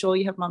well, and I'm sure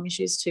you have mum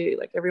issues too.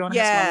 Like, everyone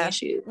has mum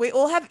issues. We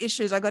all have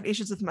issues. I got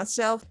issues with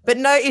myself, but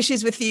no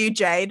issues with you,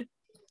 Jade.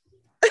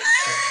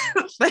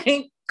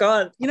 Thank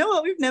God. You know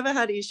what? We've never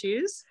had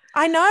issues.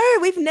 I know,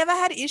 we've never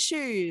had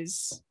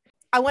issues.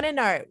 I want to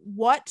know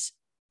what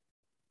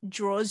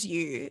draws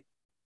you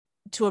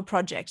to a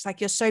project.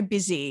 Like, you're so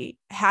busy.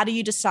 How do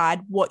you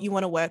decide what you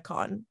want to work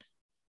on?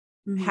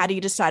 How do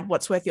you decide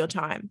what's worth your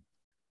time?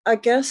 I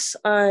guess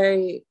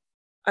I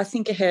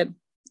think ahead,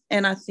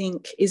 and I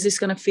think, is this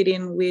going to fit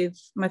in with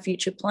my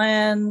future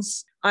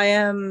plans?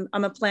 I'm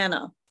a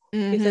planner.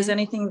 If there's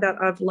anything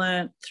that I've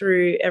learned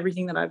through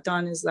everything that I've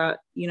done, is that,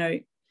 you know,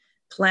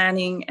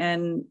 planning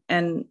and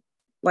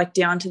like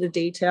down to the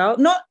detail.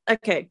 Not,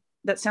 okay,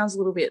 that sounds a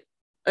little bit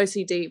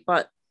OCD,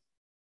 but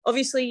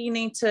obviously you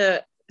need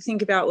to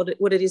think about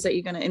what it is that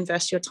you're going to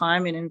invest your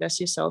time in, invest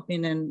yourself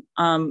in,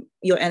 and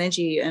your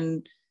energy.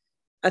 And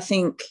I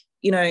think,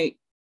 you know,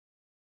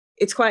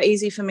 it's quite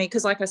easy for me,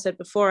 because like I said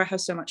before, I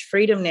have so much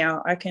freedom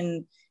now.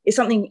 If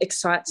something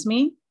excites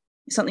me,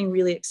 if something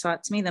really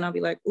excites me, then I'll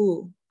be like,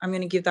 ooh, I'm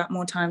going to give that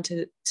more time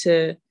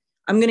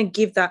I'm going to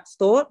give that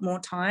thought more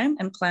time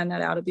and plan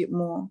that out a bit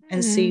more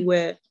and see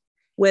where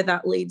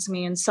that leads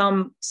me. And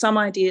some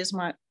ideas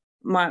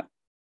might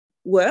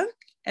work,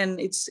 and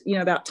it's, you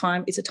know, about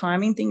time. It's a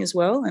timing thing as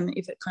well. And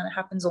if it kind of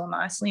happens all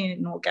nicely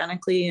and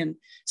organically and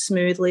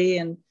smoothly,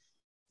 and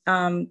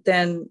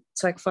then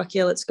it's like, fuck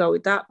yeah, let's go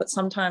with that. But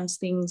sometimes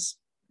things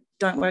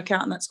don't work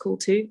out, and that's cool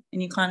too.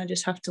 And you kind of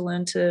just have to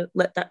learn to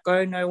let that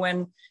go, know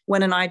when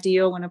an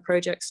idea or when a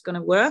project's going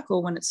to work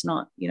or when it's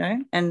not, you know,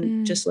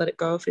 and just let it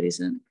go if it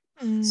isn't.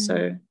 So,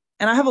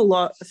 and I have a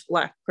lot of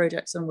like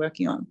projects I'm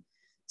working on.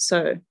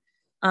 So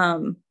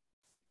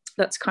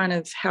that's kind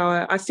of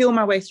how I feel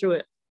my way through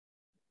it.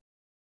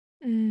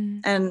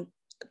 And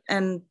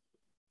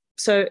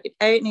so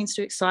A, it needs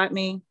to excite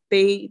me.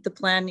 B, the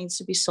plan needs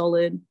to be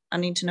solid. I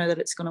need to know that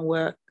it's going to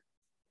work.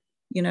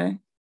 You know,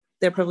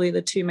 they're probably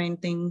the two main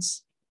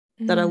things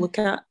that I look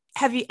at.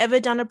 Have you ever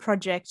done a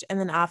project and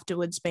then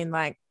afterwards been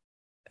like,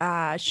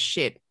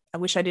 shit, I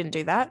wish I didn't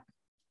do that?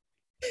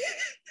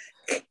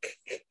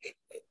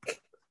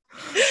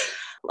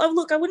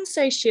 Look, I wouldn't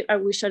say shit, I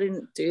wish I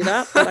didn't do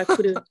that, but I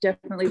could have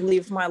definitely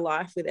lived my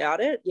life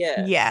without it.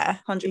 Yeah.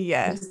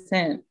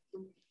 100%.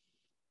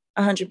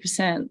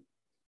 100%.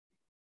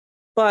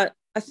 But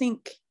I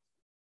think,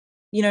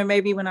 you know,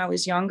 maybe when I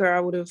was younger, I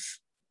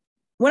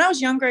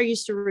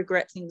used to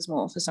regret things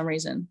more for some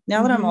reason.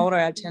 Now that I'm older,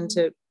 I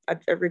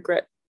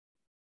regret,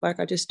 like,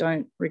 I just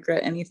don't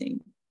regret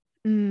anything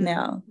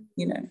now,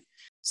 you know.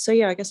 So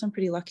yeah, I guess I'm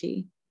pretty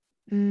lucky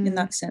in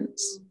that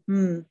sense.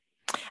 And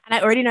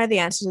I already know the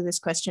answer to this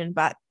question,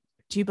 but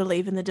do you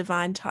believe in the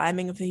divine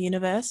timing of the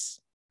universe?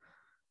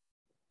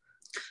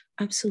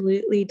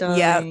 Absolutely, darling.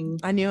 Yeah,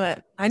 I knew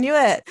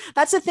it.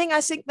 That's the thing.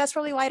 I think that's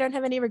probably why I don't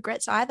have any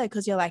regrets either,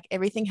 because you're like,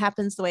 everything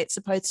happens the way it's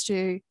supposed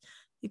to.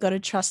 You got to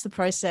trust the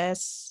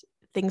process.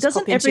 Things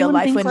pop into your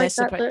life when they're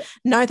supposed.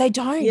 No, they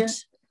don't. Yeah.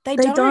 They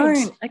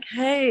don't.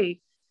 Okay.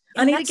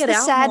 I need to get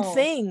out. That's the sad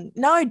thing.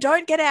 No,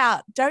 don't get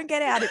out. Don't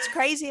get out. It's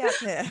crazy out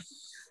there.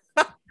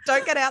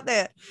 Don't get out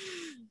there.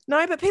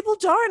 No, but people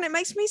don't. It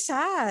makes me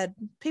sad.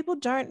 People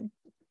don't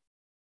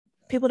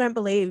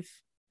believe.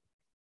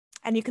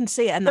 And you can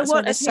see it. And that's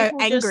why they're so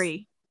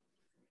angry.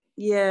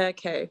 Yeah,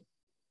 okay.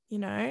 You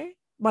know,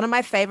 one of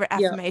my favorite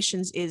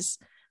affirmations is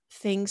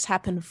things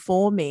happen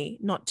for me,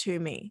 not to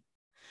me.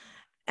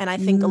 And I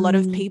think a lot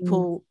of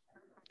people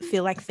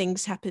feel like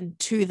things happen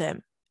to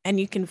them. And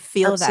you can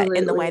feel that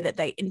in the way that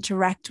they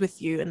interact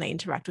with you and they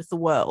interact with the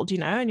world, you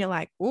know, and you're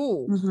like,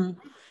 ooh, and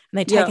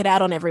they take it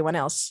out on everyone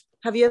else.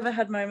 Have you ever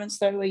had moments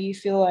though where you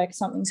feel like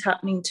something's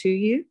happening to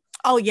you?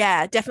 Oh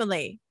yeah,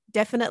 definitely.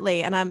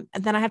 And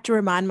then I have to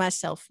remind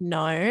myself,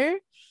 no,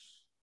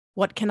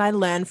 what can I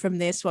learn from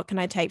this? What can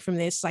I take from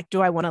this? Like,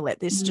 do I want to let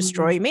this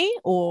destroy me,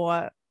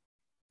 or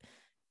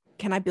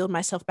can I build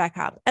myself back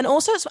up? And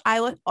also,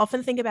 I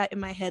often think about in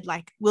my head,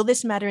 like, will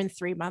this matter in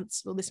 3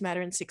 months? Will this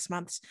matter in 6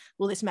 months?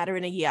 Will this matter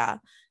in a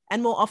year?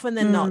 And more often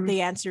than not,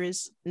 the answer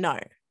is no.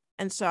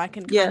 And so I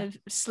can kind of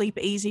sleep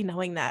easy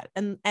knowing that.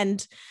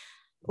 And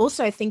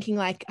also thinking,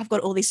 like, I've got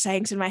all these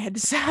sayings in my head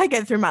as I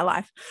go through my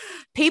life.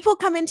 People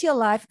come into your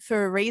life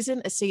for a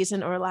reason, a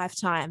season, or a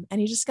lifetime,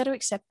 and you just got to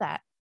accept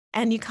that.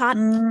 And you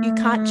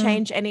can't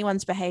change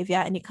anyone's behavior,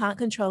 and you can't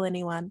control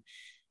anyone.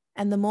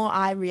 And the more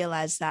I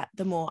realize that,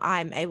 the more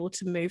I'm able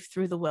to move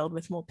through the world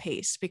with more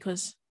peace,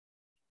 because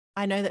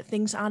I know that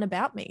things aren't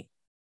about me.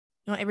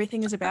 Not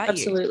everything is about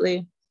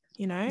Absolutely.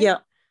 You know? Yeah,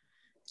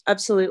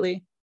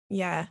 absolutely.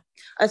 Yeah.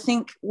 I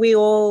think we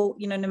all,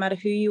 you know, no matter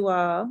who you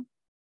are,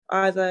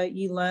 either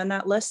you learn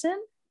that lesson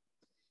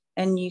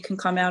and you can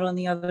come out on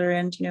the other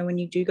end, you know, when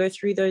you do go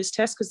through those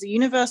tests, because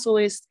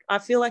I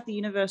feel like the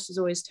universe is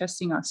always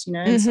testing us, you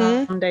know, and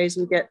some days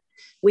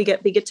we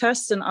get bigger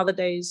tests and other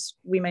days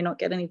we may not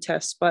get any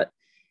tests, but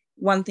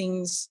one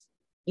thing's,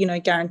 you know,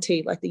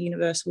 guaranteed, like the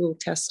universe will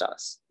test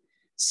us.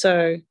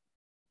 So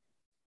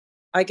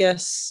I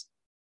guess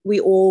we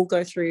all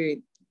go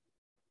through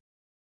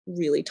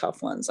really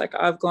tough ones. Like,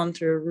 I've gone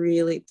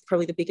through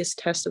probably the biggest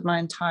test of my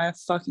entire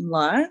fucking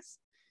life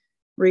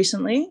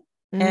recently.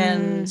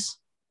 And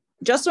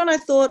just when I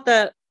thought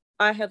that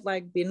I had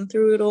like been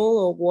through it all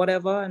or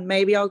whatever, and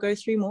maybe I'll go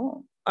through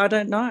more, I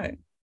don't know,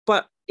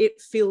 but it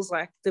feels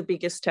like the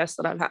biggest test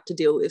that I've had to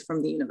deal with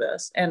from the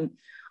universe. And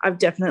I've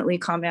definitely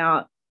come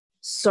out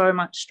so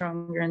much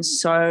stronger and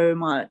so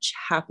much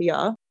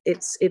happier.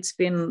 It's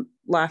been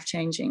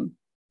life-changing,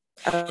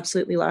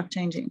 absolutely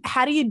life-changing.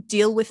 How do you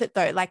deal with it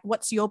though? Like,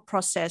 what's your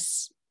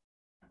process?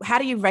 How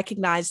do you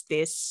recognize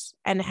this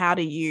and how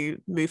do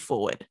you move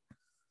forward?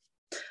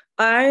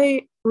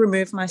 I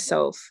remove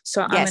myself.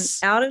 So I'm an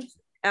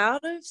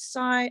out of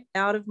sight,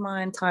 out of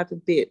mind type of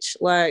bitch.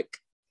 Like,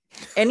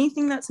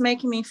 anything that's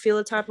making me feel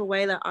a type of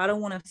way that I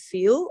don't want to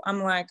feel,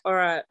 I'm like, all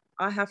right,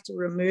 I have to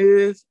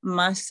remove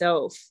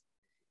myself.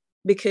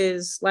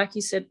 Because like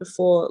you said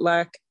before,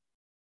 like,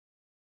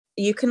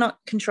 you cannot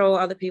control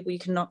other people. You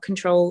cannot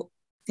control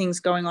things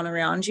going on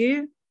around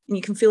you. And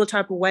you can feel a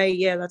type of way,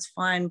 yeah, that's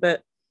fine.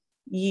 But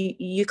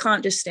you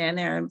can't just stand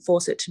there and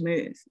force it to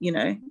move, you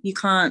know? You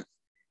can't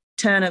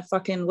turn a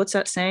fucking, what's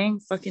that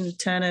saying? Fucking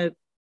turn a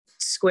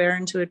square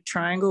into a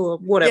triangle or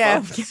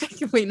whatever.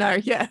 Yeah, we know,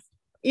 yeah.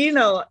 You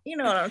know what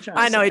I'm trying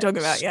to say. I know what you're talking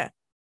about, yeah.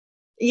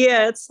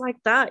 Yeah, it's like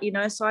that, you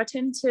know. So I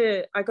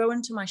go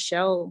into my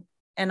shell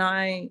and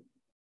I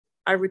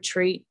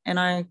retreat,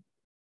 and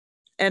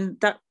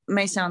that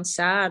may sound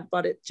sad,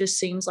 but it just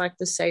seems like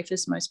the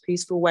safest, most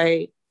peaceful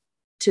way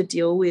to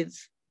deal with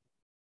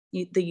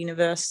the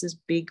universe's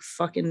big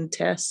fucking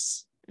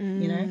tests,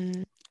 you know,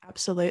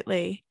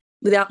 Absolutely.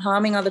 without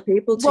harming other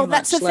people too Well, much.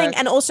 that's the thing.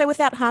 And also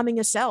without harming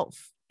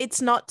yourself.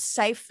 It's not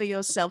safe for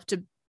yourself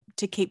to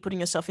keep putting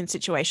yourself in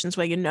situations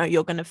where you know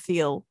you're going to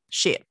feel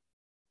shit.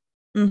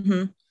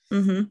 100%.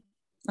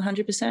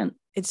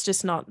 It's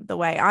just not the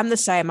way. I'm the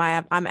same.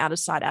 I'm out of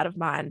sight, out of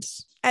mind.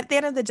 At the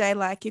end of the day,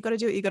 like, you got to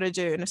do what you got to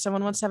do. And if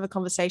someone wants to have a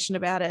conversation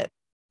about it,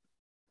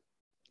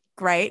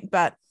 great.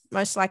 But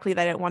most likely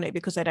they don't want it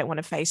because they don't want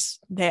to face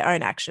their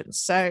own actions.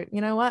 So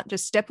you know what?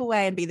 Just step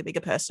away and be the bigger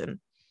person.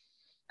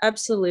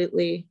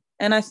 Absolutely.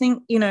 And I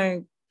think, you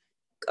know,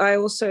 I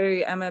also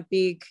am a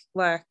big,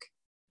 like,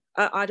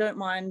 I don't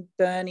mind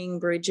burning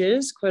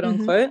bridges, quote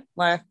unquote.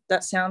 Like,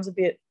 that sounds a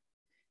bit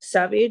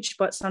savage,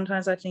 but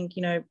sometimes I think,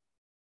 you know,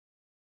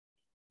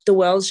 the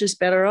world's just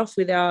better off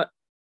without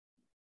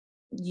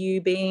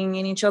you being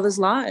in each other's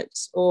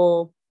lives,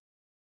 or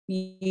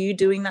you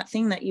doing that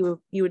thing that you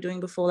were doing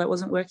before that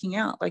wasn't working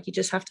out. Like, you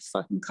just have to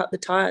fucking cut the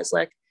ties,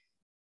 like,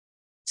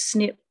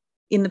 snip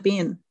in the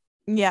bin.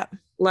 Yeah.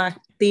 Like,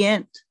 the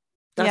end.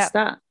 That's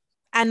that.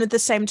 And with the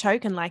same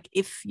token, like,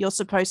 if you're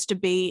supposed to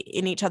be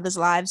in each other's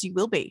lives, you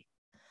will be.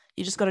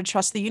 You just got to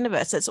trust the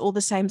universe. It's all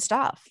the same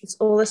stuff. It's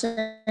all the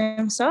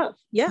same stuff.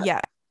 Yeah.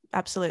 Yeah,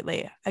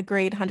 absolutely.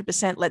 Agreed,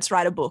 100%. Let's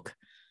write a book.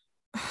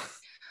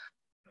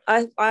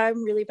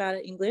 I'm really bad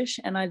at English,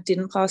 and I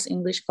didn't pass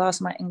English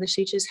class. My English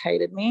teachers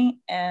hated me,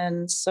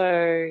 and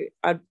so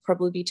I'd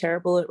probably be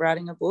terrible at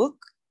writing a book.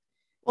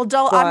 Well,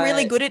 Doll, I'm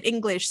really good at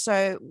English,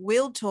 so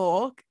we'll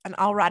talk and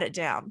I'll write it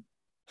down.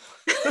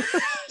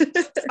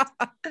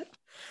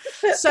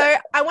 So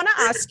I want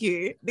to ask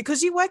you,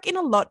 because you work in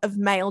a lot of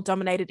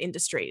male-dominated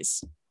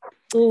industries.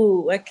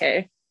 Ooh,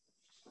 okay.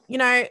 You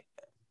know,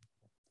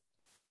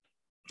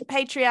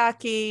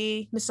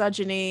 patriarchy,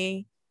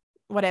 misogyny,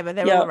 whatever,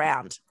 they're all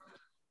around.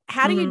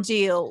 How do you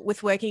deal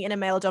with working in a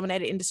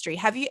male-dominated industry?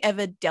 Have you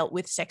ever dealt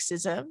with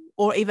sexism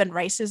or even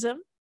racism?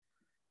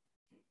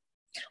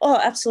 Oh,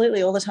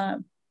 absolutely, all the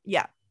time.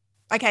 Yeah.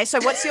 Okay, so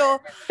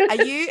are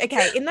you,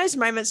 okay, in those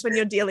moments when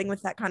you're dealing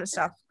with that kind of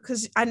stuff,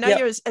 because I know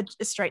you're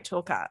a straight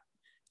talker,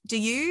 do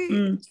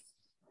you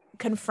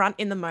confront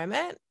in the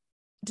moment?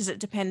 Does it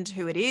depend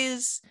who it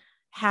is?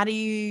 How do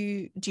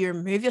you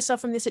remove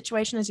yourself from the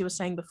situation, as you were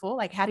saying before?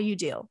 Like, how do you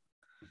deal?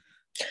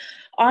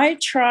 I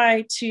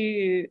try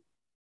to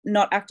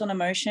not act on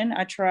emotion.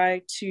 I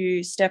try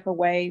to step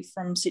away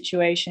from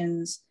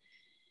situations,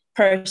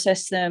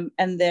 process them,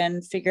 and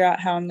then figure out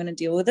how I'm going to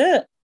deal with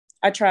it.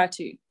 I try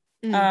to.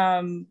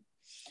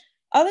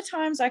 Other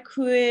times I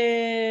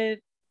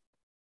could,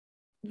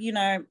 you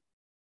know,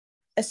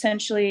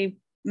 essentially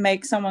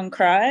make someone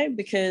cry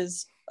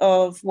because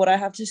of what I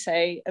have to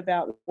say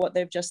about what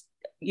they've just,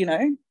 you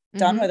know,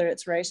 done, whether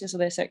it's racist or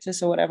they're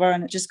sexist or whatever,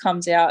 and it just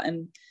comes out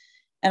and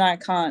I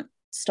can't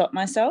stop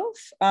myself.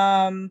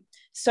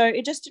 So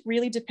it just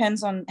really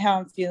depends on how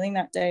I'm feeling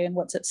that day and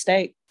what's at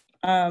stake.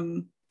 But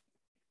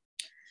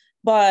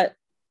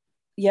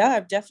yeah,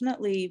 I've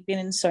definitely been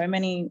in so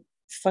many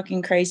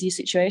fucking crazy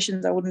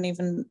situations. I wouldn't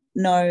even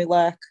know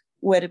like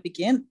where to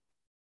begin.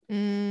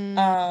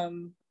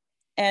 And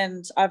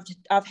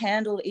I've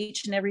handled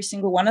each and every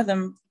single one of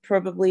them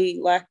probably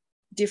like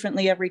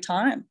differently every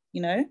time,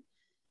 you know,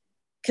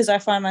 because I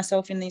find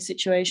myself in these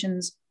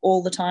situations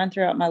all the time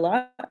throughout my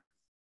life.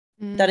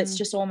 That it's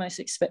just almost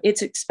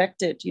it's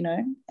expected, you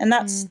know, and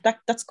that's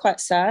quite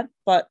sad,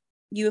 but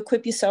you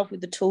equip yourself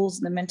with the tools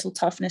and the mental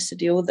toughness to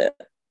deal with it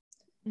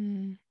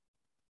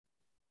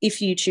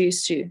if you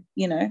choose to,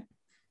 you know.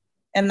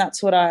 And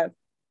that's what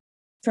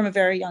from a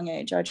very young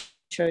age I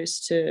chose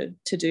to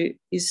do,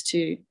 is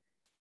to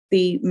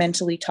be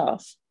mentally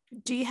tough.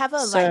 Do you have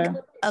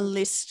a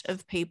list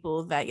of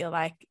people that you're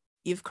like,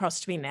 you've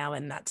crossed me now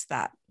and that's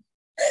that?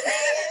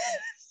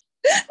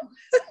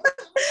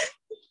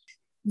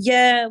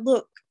 Yeah,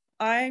 look,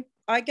 I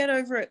get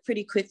over it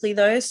pretty quickly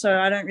though, so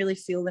I don't really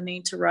feel the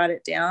need to write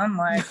it down.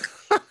 Like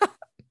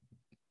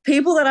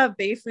people that I've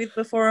beefed with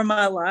before in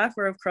my life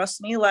or have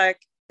crossed me, like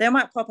they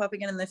might pop up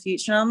again in the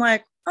future and I'm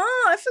like,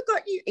 oh, I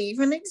forgot you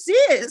even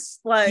exist.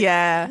 Like,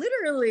 yeah,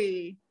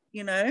 literally,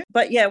 you know.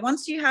 But yeah,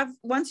 once you have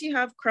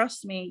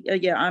crossed me,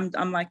 yeah,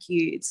 I'm like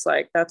you. It's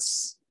like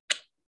that's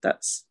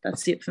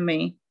it for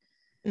me,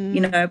 you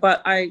know.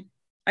 But I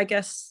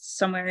guess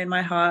somewhere in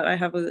my heart I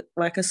have a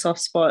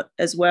soft spot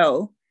as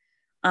well.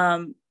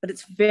 But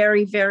it's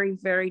very, very,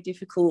 very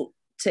difficult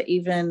to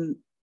even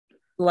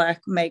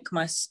like make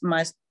my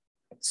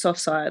soft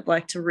side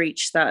like to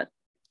reach that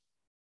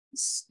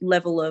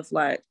level of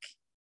like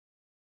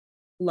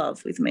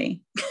love with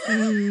me.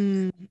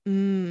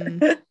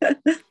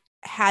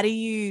 How do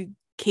you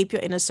keep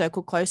your inner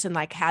circle close, and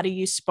like how do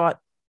you spot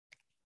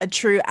a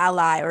true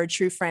ally or a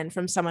true friend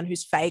from someone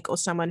who's fake or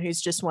someone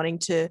who's just wanting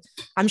to,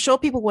 I'm sure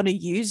people want to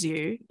use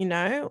you, you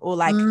know, or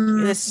like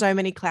there's so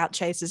many clout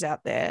chasers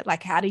out there.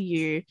 Like how do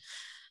you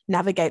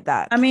navigate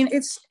that? I mean,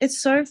 it's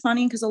so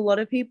funny because a lot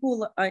of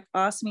people like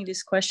ask me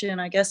this question.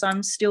 I guess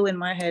I'm still in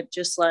my head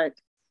just like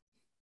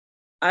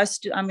I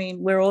mean,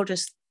 we're all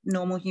just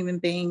normal human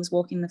beings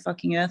walking the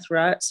fucking earth,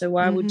 right? So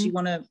why would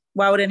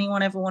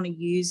anyone ever want to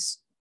use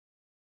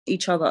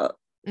each other?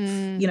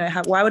 You know,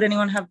 why would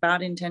anyone have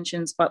bad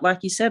intentions? But like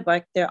you said,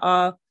 like there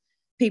are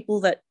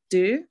people that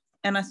do,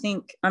 and I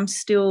think I'm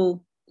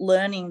still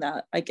learning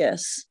that, I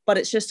guess. But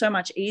it's just so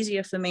much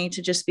easier for me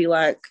to just be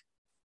like,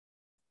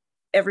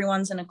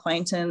 everyone's an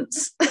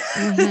acquaintance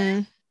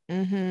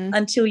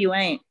until you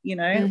ain't, you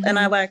know. And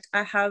I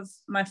have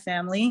my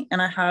family,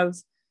 and I have,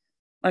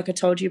 like I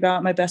told you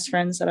about, my best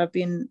friends that I've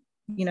been,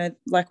 you know,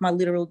 like my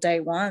literal day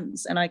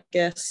ones. And I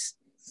guess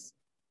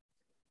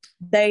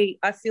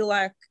I feel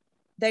like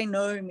they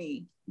know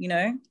me, you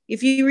know.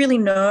 If you really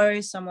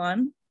know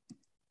someone,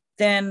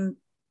 then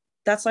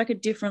that's like a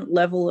different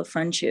level of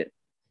friendship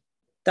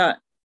that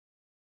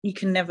you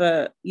can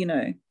never, you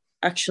know,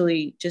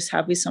 actually just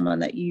have with someone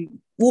that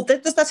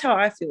that's how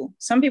I feel.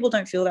 Some people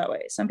don't feel that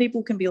way. Some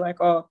people can be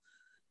like, oh,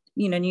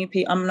 you know, new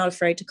people, I'm not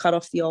afraid to cut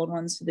off the old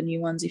ones for the new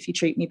ones if you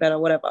treat me better,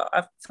 whatever.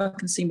 I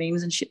fucking see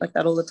memes and shit like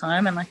that all the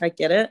time, and like I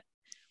get it,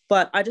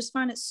 but I just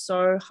find it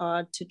so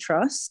hard to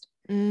trust.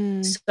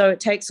 So it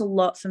takes a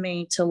lot for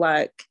me to,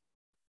 like,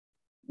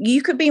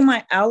 you could be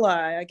my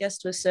ally, I guess,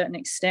 to a certain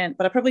extent,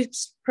 but I probably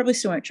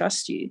still won't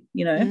trust you,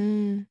 you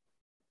know,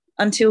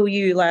 until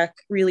you like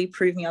really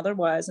prove me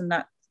otherwise. And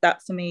that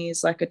for me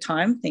is like a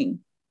time thing.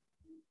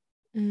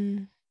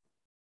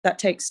 That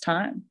takes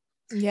time.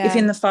 Yeah. If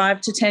in the 5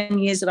 to 10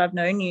 years that I've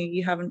known you,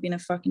 you haven't been a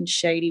fucking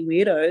shady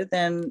weirdo,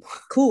 then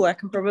cool, I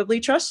can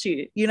probably trust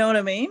you. You know what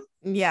I mean?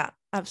 Yeah,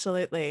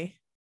 absolutely.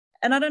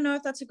 And I don't know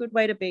if that's a good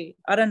way to be.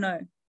 I don't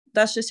know.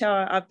 That's just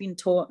how I've been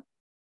taught.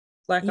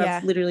 Like,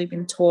 I've literally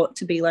been taught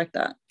to be like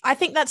that. I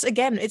think that's,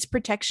 again, it's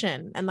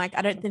protection. And like,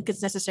 I don't think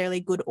it's necessarily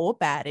good or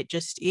bad. It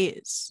just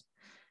is.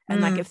 And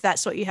like, if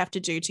that's what you have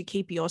to do to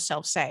keep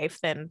yourself safe,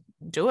 then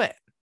do it.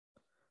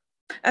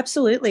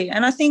 Absolutely.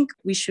 And I think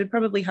we should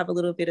probably have a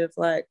little bit of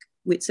like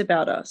wits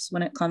about us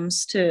when it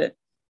comes to,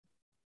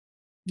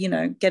 you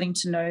know, getting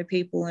to know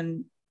people.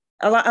 And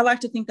I like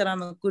to think that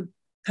I'm a good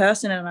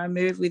person, and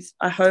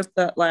I hope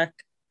that like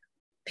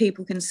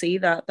people can see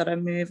that I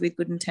move with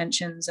good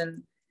intentions,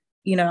 and,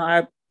 you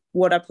know,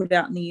 what I put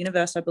out in the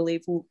universe, I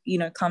believe will, you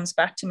know, comes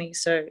back to me.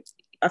 So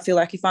I feel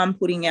like if I'm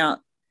putting out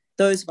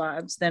those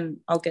vibes, then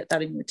I'll get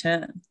that in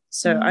return.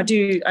 So I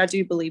do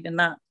believe in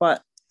that.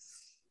 But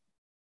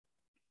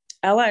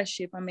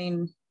allyship, I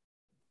mean,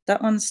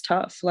 that one's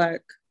tough.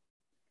 Like,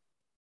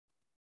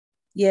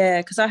 yeah,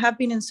 because I have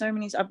been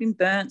I've been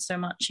burnt so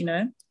much, you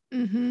know.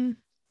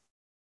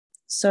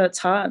 So it's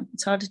hard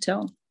to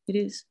tell. It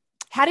is.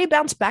 How do you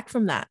bounce back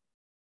from that?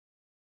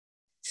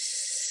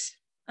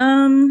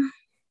 I'm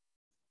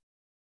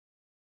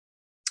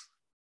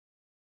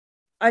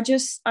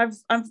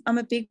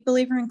a big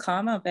believer in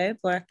karma, babe.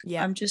 Like,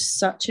 I'm just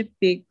such a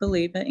big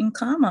believer in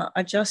karma.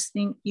 I just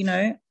think, you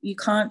know, you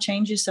can't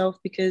change yourself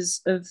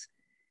because of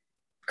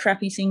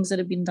crappy things that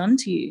have been done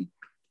to you.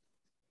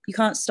 You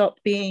can't stop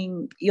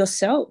being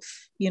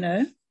yourself, you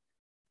know.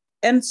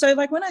 And so,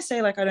 like, when I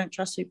say, like, I don't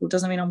trust people, it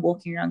doesn't mean I'm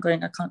walking around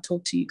going, I can't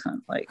talk to you, cunt.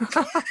 Like,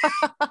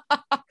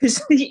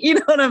 you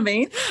know what I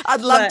mean?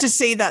 I'd love to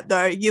see that,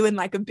 though. You in,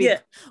 like, a big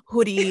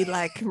hoodie,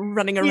 like,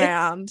 running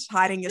around,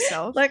 hiding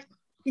yourself. Like,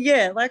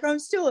 yeah, like, I'm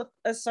still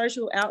a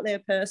social out there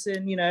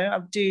person, you know. I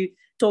do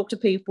talk to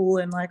people,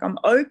 and, like, I'm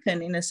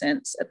open in a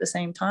sense at the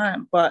same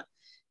time. But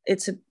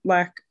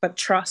but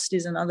trust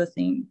is another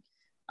thing.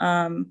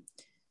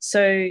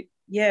 So,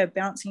 yeah,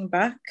 bouncing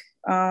back,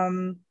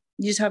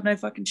 you just have no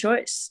fucking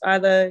choice.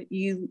 Either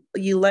you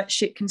let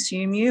shit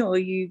consume you, or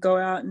you go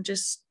out and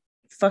just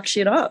fuck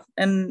shit up.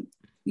 And,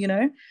 you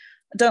know,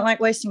 I don't like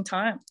wasting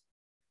time.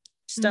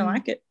 Just don't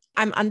like it.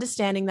 I'm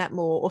understanding that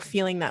more, or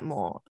feeling that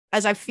more,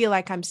 as I feel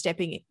like I'm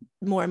stepping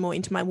more and more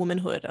into my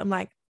womanhood. I'm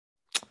like,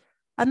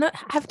 I don't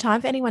have time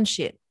for anyone's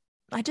shit.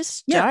 I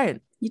just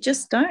don't. You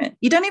just don't.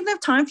 You don't even have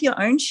time for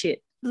your own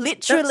shit.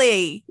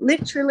 Literally.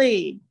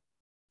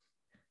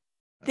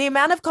 The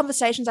amount of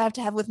conversations I have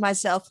to have with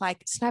myself,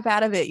 like, snap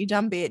out of it, you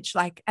dumb bitch.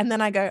 Like, and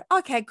then I go,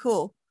 okay,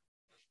 cool.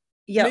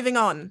 Yeah. Moving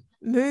on.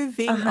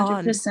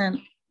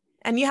 100%.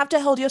 And you have to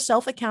hold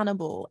yourself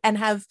accountable and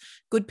have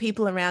good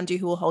people around you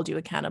who will hold you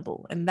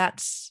accountable. And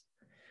that's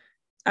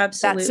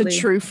absolutely, that's a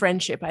true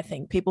friendship, I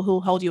think. People who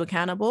will hold you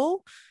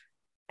accountable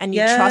and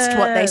you trust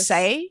what they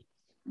say.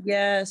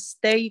 Yes,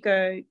 there you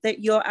go. That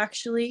you're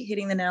actually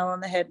hitting the nail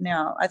on the head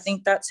now. I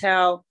think that's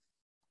how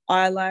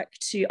I like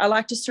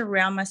to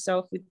surround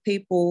myself with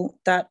people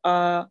that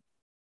are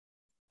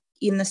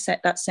in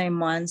that same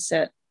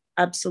mindset.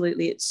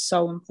 Absolutely. It's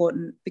so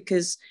important,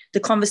 because the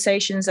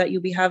conversations that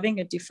you'll be having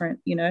are different,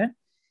 you know.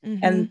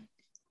 And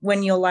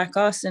when you're like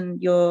us,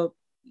 and you're,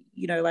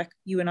 you know, like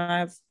you and I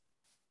have,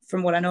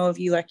 from what I know of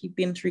you, like, you've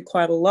been through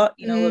quite a lot,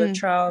 you know, a lot of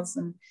trials,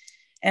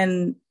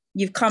 and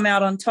you've come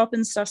out on top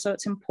and stuff. So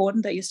it's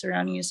important that you're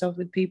surrounding yourself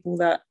with people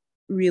that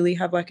really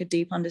have like a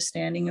deep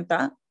understanding of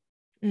that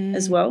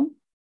as well.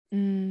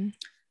 So,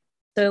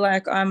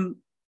 like,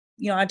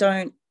 you know, I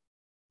don't,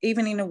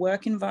 even in a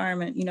work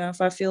environment, you know, if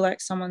I feel like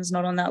someone's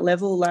not on that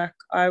level, like,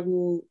 I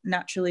will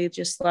naturally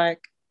just like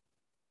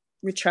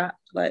retract,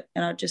 like,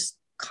 and I just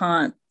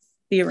can't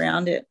be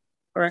around it,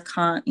 or I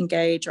can't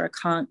engage, or I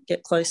can't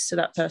get close to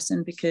that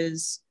person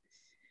because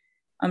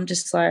I'm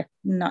just like,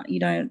 no, you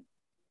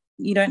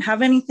don't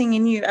have anything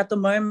in you at the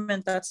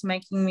moment that's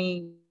making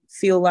me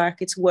feel like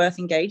it's worth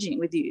engaging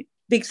with you.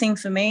 Big thing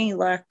for me,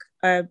 like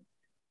I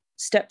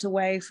stepped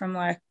away from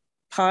like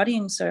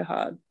partying so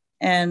hard,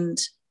 and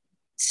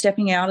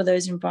stepping out of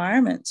those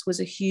environments was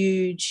a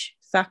huge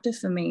factor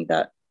for me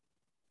that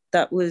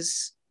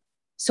was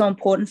so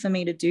important for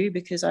me to do,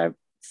 because I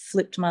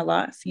flipped my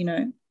life,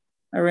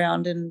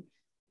 around and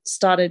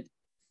started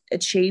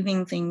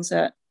achieving things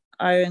that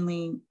I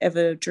only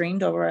ever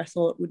dreamed of, or I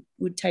thought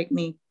would take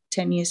me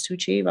 10 years to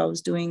achieve. I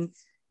was doing,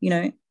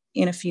 in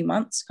a few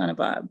months kind of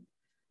vibe.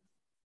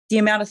 The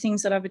amount of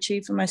things that I've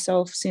achieved for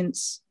myself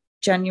since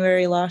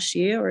January last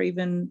year, or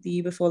even the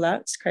year before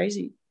that, it's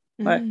crazy.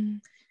 Like,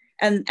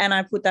 and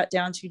I put that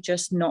down to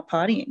just not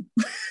partying.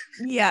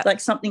 Yeah. Like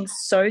something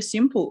so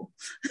simple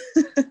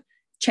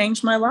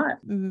changed my life.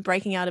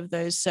 Breaking out of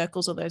those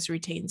circles or those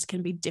routines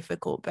can be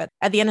difficult, but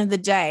at the end of the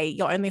day,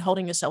 you're only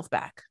holding yourself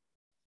back.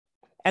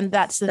 And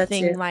that's the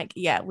thing. It. Like,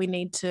 yeah, we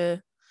need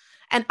to.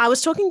 And I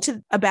was talking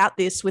about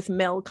this with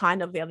Mel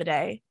kind of the other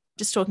day,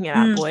 just talking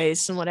about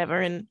boys and whatever.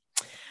 And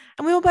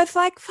we were both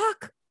like,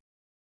 fuck,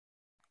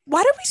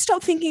 why don't we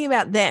stop thinking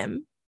about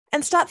them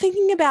and start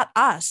thinking about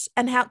us?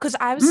 And how, because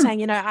I was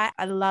saying, I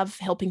love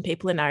helping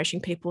people and nourishing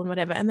people and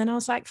whatever. And then I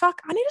was like,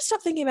 fuck, I need to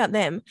stop thinking about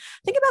them.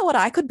 Think about what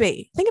I could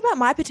be. Think about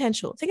my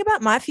potential. Think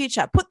about my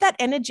future. Put that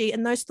energy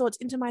and those thoughts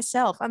into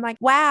myself. I'm like,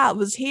 wow, it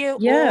was here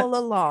all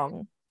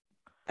along.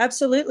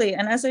 Absolutely.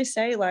 And as I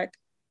say, like,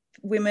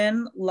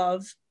 women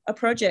love a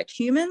project.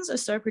 Humans are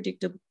so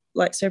predictable,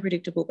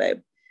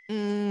 babe.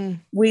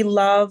 We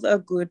love a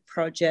good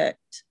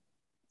project.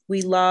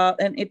 We love,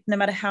 and no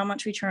matter how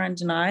much we try and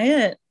deny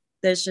it,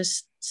 there's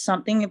just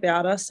something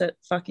about us that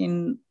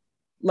fucking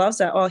loves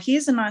that. Oh,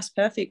 here's a nice,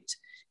 perfect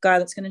guy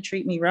that's going to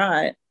treat me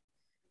right.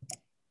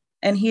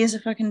 And here's a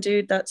fucking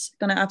dude that's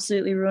going to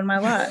absolutely ruin my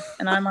life.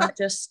 And I might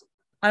just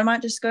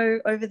go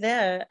over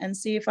there and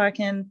see if I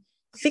can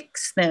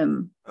fix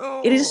them.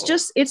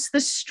 It's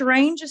the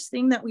strangest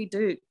thing that we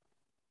do.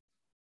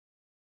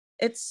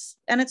 It's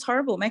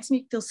horrible. It makes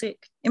me feel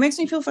sick. It makes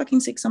me feel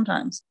fucking sick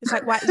sometimes. It's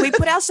like, why we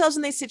put ourselves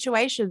in these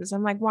situations.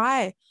 I'm like,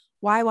 why?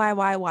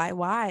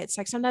 It's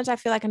like sometimes I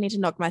feel like I need to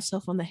knock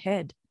myself on the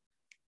head.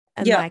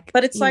 And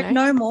but it's like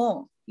no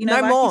more.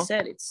 No more. You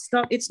said,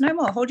 it's no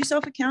more. Hold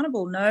yourself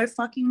accountable. No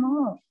fucking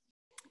more.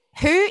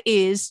 Who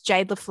is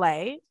Jade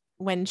LaFlay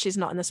when she's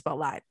not in the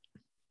spotlight?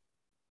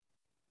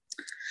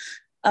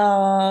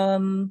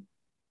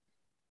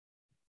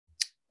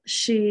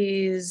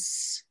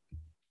 She's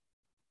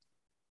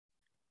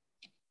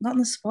not in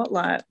the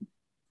spotlight.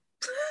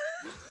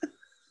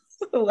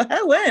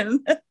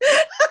 When?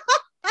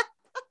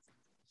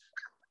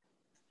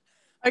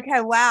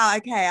 Okay, wow.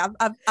 Okay,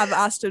 I've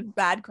asked a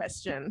bad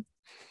question.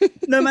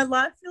 No, my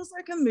life feels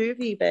like a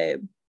movie,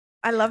 babe.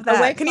 I love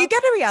that. Can you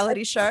get a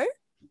reality show?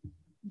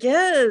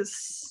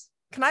 Yes.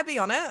 Can I be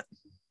on it?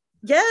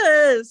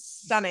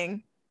 Yes.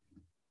 Stunning.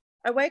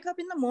 I wake up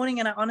in the morning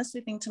and I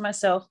honestly think to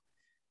myself,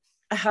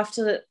 I have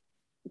to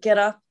get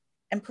up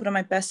and put on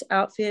my best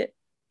outfit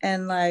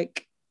and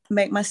like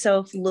make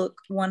myself look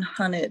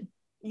 100.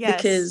 Yes.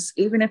 Because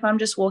even if I'm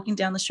just walking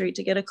down the street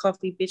to get a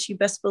coffee, bitch, you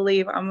best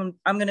believe I'm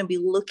going to be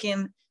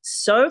looking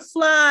so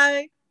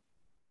fly.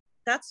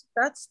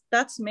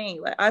 That's me.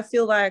 Like, I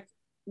feel like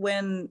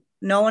when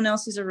no one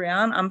else is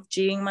around, I'm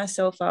G'ing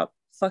myself up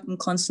fucking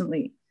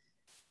constantly.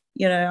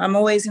 I'm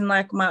always in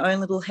like my own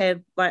little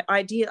head, like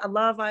I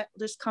love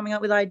just coming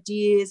up with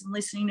ideas and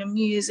listening to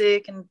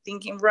music and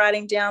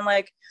writing down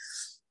like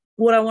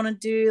what I want to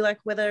do, like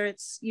whether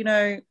it's,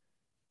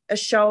 a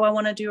show I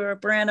want to do or a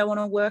brand I want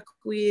to work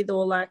with,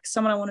 or like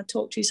someone I want to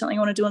talk to, something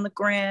I want to do on the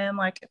gram.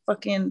 Like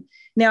fucking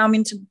now I'm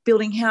into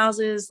building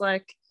houses.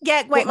 Like,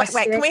 yeah, wait.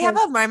 Can we have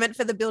a moment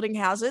for the building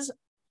houses?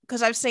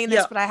 Because I've seen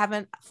this, but I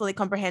haven't fully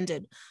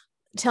comprehended.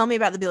 Tell me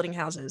about the building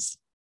houses.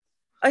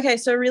 Okay,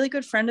 so a really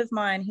good friend of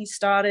mine, he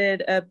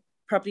started a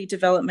property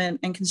development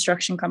and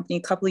construction company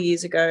a couple of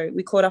years ago.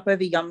 We caught up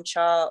over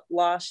Yumcha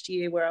last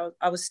year, where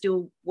I was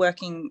still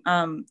working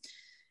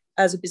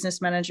as a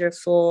business manager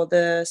for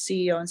the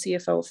CEO and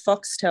CFO of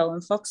Foxtel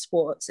and Fox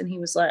Sports. And he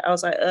was like, I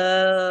was like,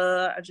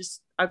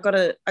 I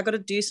gotta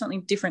do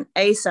something different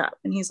ASAP.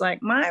 And he's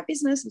like, my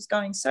business is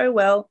going so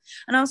well.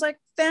 And I was like,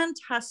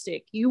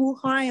 fantastic, you will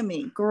hire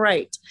me,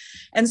 great.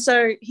 And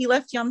so he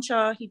left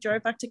Yumcha, he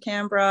drove back to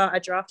Canberra. I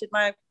drafted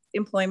my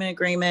employment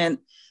agreement.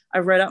 I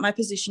wrote out my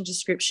position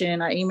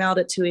description. I emailed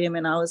it to him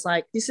and I was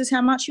like, this is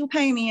how much you'll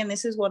pay me and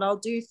this is what I'll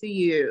do for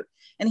you.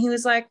 And he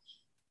was like,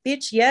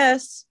 bitch,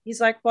 yes.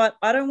 He's like, but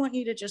I don't want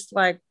you to just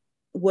like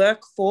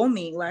work for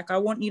me. Like, I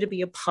want you to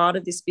be a part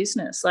of this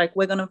business. Like,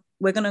 we're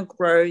gonna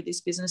grow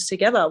this business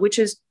together, which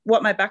is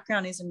what my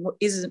background is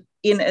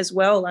in as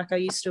well. Like, I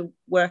used to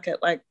work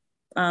at like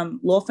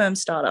law firm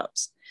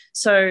startups.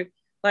 So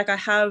like I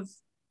have,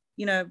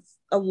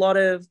 a lot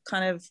of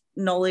kind of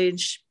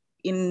knowledge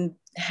in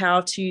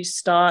how to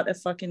start a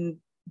fucking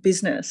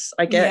business,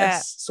 I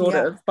guess, sort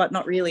yeah. of, but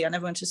not really. I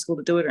never went to school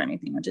to do it or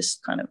anything. I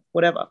just kind of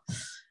whatever.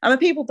 I'm a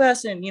people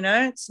person, you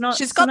know. It's not.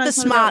 She's got the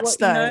smarts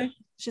though. You know.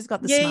 She's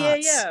got the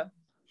smarts. smarts.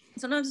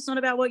 Sometimes it's not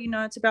about what you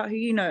know, it's about who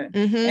you know.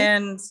 Mm-hmm.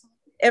 And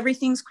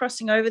everything's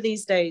crossing over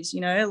these days,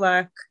 you know,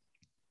 like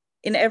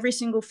in every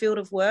single field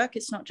of work.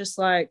 It's not just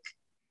like,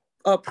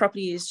 oh,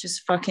 property is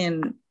just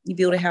fucking, you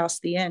build a house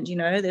at the end, you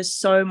know. There's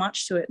so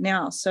much to it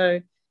now. So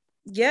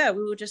yeah,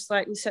 we were just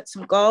like, we set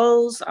some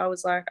goals. I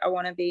was like, I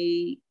want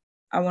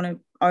to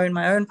own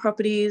my own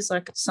properties.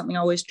 Like, it's something I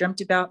always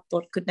dreamt about,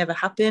 thought it could never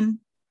happen,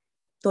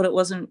 thought it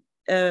wasn't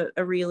a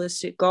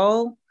realistic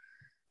goal.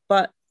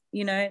 But,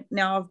 you know,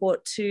 now I've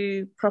bought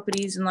 2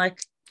 properties in like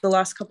the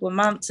last couple of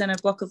months and a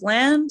block of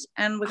land,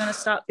 and we're going to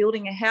start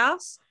building a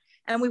house.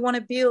 And we want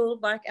to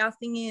build, like, our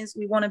thing is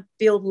we want to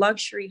build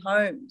luxury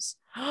homes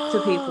for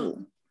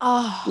people.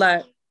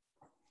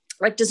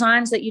 Like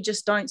designs that you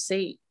just don't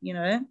see, you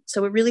know.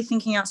 So we're really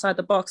thinking outside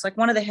the box. Like,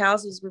 one of the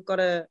houses we've got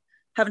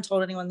haven't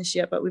told anyone this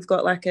yet, but we've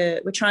got like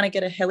we're trying to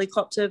get a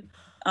helicopter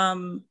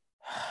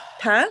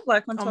pad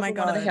like on top of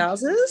one of the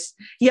houses.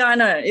 Yeah, I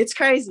know, it's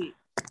crazy.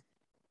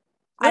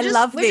 I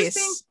love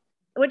this.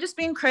 We're just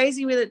being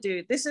crazy with it,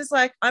 dude. This is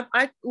like,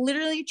 I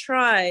literally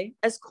try,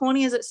 as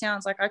corny as it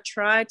sounds, like I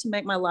try to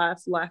make my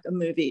life like a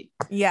movie.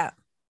 Yeah.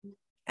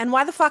 And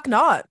why the fuck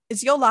not?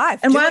 It's your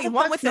life. And do why what you the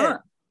want fuck with not?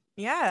 it.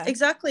 Yeah.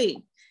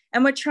 Exactly.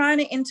 And we're trying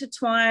to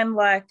intertwine,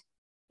 like,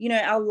 you know,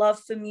 our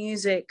love for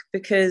music,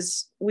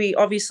 because we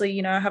obviously,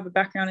 you know, have a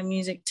background in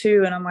music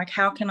too. And I'm like,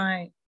 how can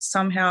I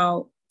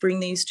somehow bring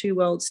these 2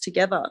 worlds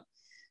together?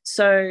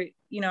 So,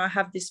 you know, I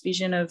have this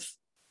vision of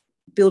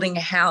building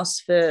a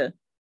house for,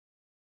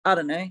 I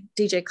don't know,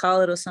 DJ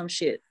Khaled or some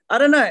shit. I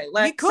don't know,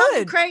 like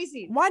something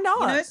crazy. Why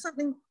not? You know,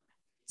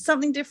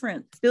 something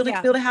different. Build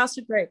a house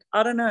for Drake.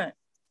 I don't know.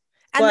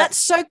 And that's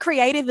so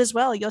creative as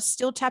well. You're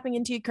still tapping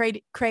into your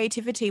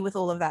creativity with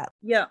all of that.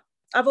 Yeah.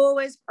 I've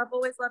always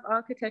loved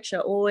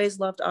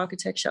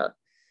architecture,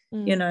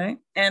 you know,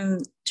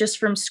 and just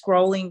from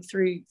scrolling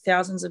through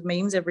thousands of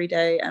memes every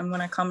day, and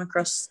when I come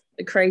across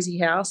a crazy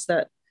house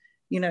that,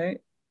 you know,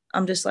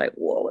 I'm just like,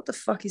 whoa, what the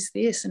fuck is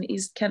this?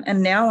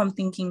 And now I'm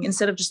thinking,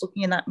 instead of just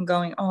looking at that and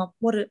going, oh,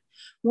 what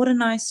a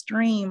nice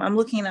dream, I'm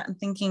looking at that and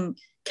thinking,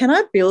 can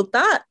I build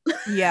that?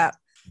 Yeah.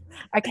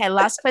 Okay,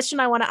 last question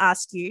I want to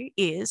ask you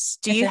is,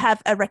 do you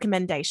have a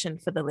recommendation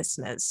for the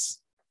listeners?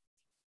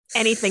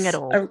 Anything at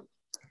all?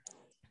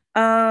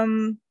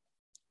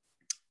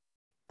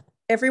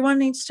 Everyone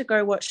needs to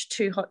go watch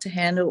Too Hot to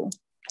Handle.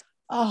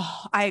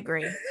 Oh, I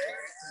agree.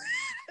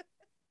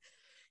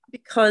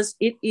 Because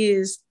it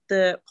is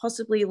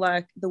possibly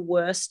like the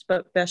worst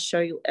but best show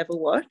you'll ever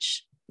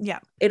watch. Yeah.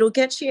 It'll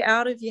get you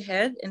out of your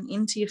head and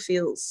into your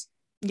feels.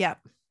 Yeah.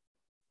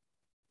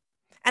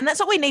 And that's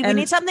what we need. We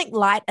need something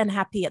light and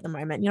happy at the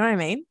moment. You know what I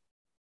mean?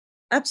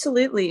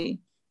 Absolutely.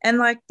 And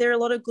like, there are a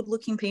lot of good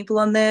looking people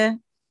on there.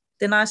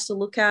 They're nice to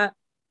look at.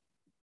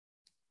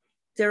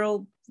 They're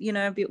all, you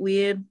know, a bit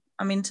weird.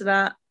 I'm into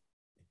that.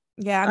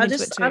 Yeah, I'm into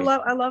it too. I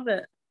love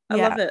it. I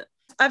love it.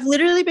 I've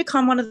literally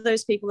become one of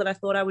those people that I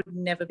thought I would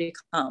never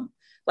become.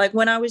 Like,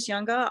 when I was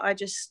younger,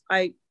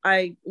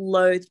 I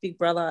loathed Big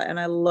Brother and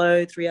I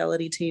loathed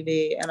reality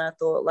TV, and I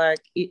thought,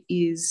 like, it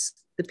is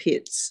the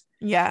pits.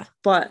 Yeah.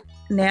 But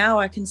now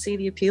I can see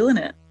the appeal in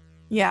it.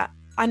 Yeah,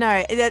 I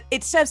know.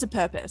 It serves a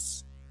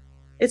purpose.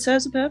 It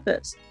serves a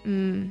purpose.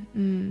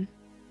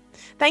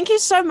 Thank you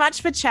so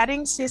much for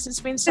chatting, sis. It's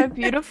been so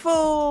beautiful.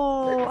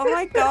 Oh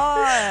my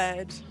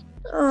God.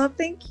 Oh,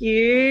 thank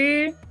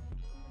you.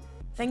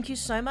 Thank you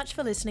so much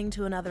for listening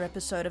to another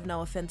episode of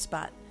No Offense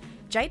But.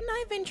 Jade and I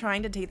have been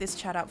trying to tee this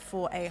chat up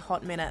for a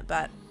hot minute,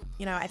 but,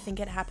 you know, I think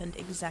it happened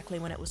exactly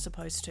when it was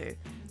supposed to.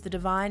 The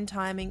divine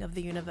timing of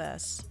the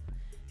universe.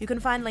 You can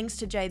find links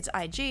to Jade's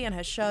IG and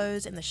her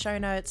shows in the show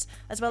notes,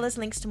 as well as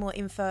links to more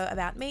info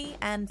about me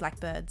and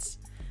Blackbirds.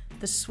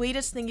 The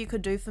sweetest thing you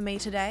could do for me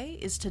today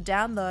is to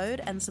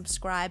download and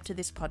subscribe to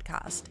this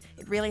podcast.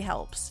 It really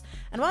helps.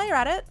 And while you're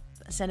at it,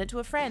 send it to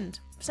a friend,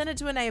 send it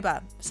to a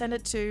neighbor, send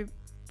it to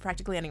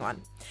practically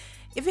anyone.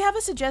 If you have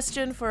a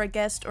suggestion for a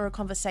guest or a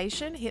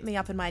conversation, hit me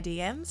up in my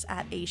DMs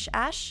at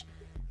ishash.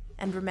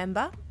 And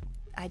remember,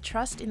 I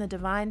trust in the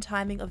divine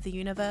timing of the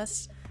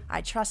universe.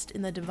 I trust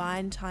in the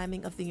divine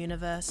timing of the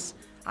universe.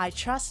 I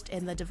trust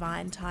in the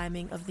divine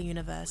timing of the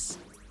universe.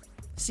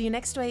 See you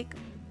next week.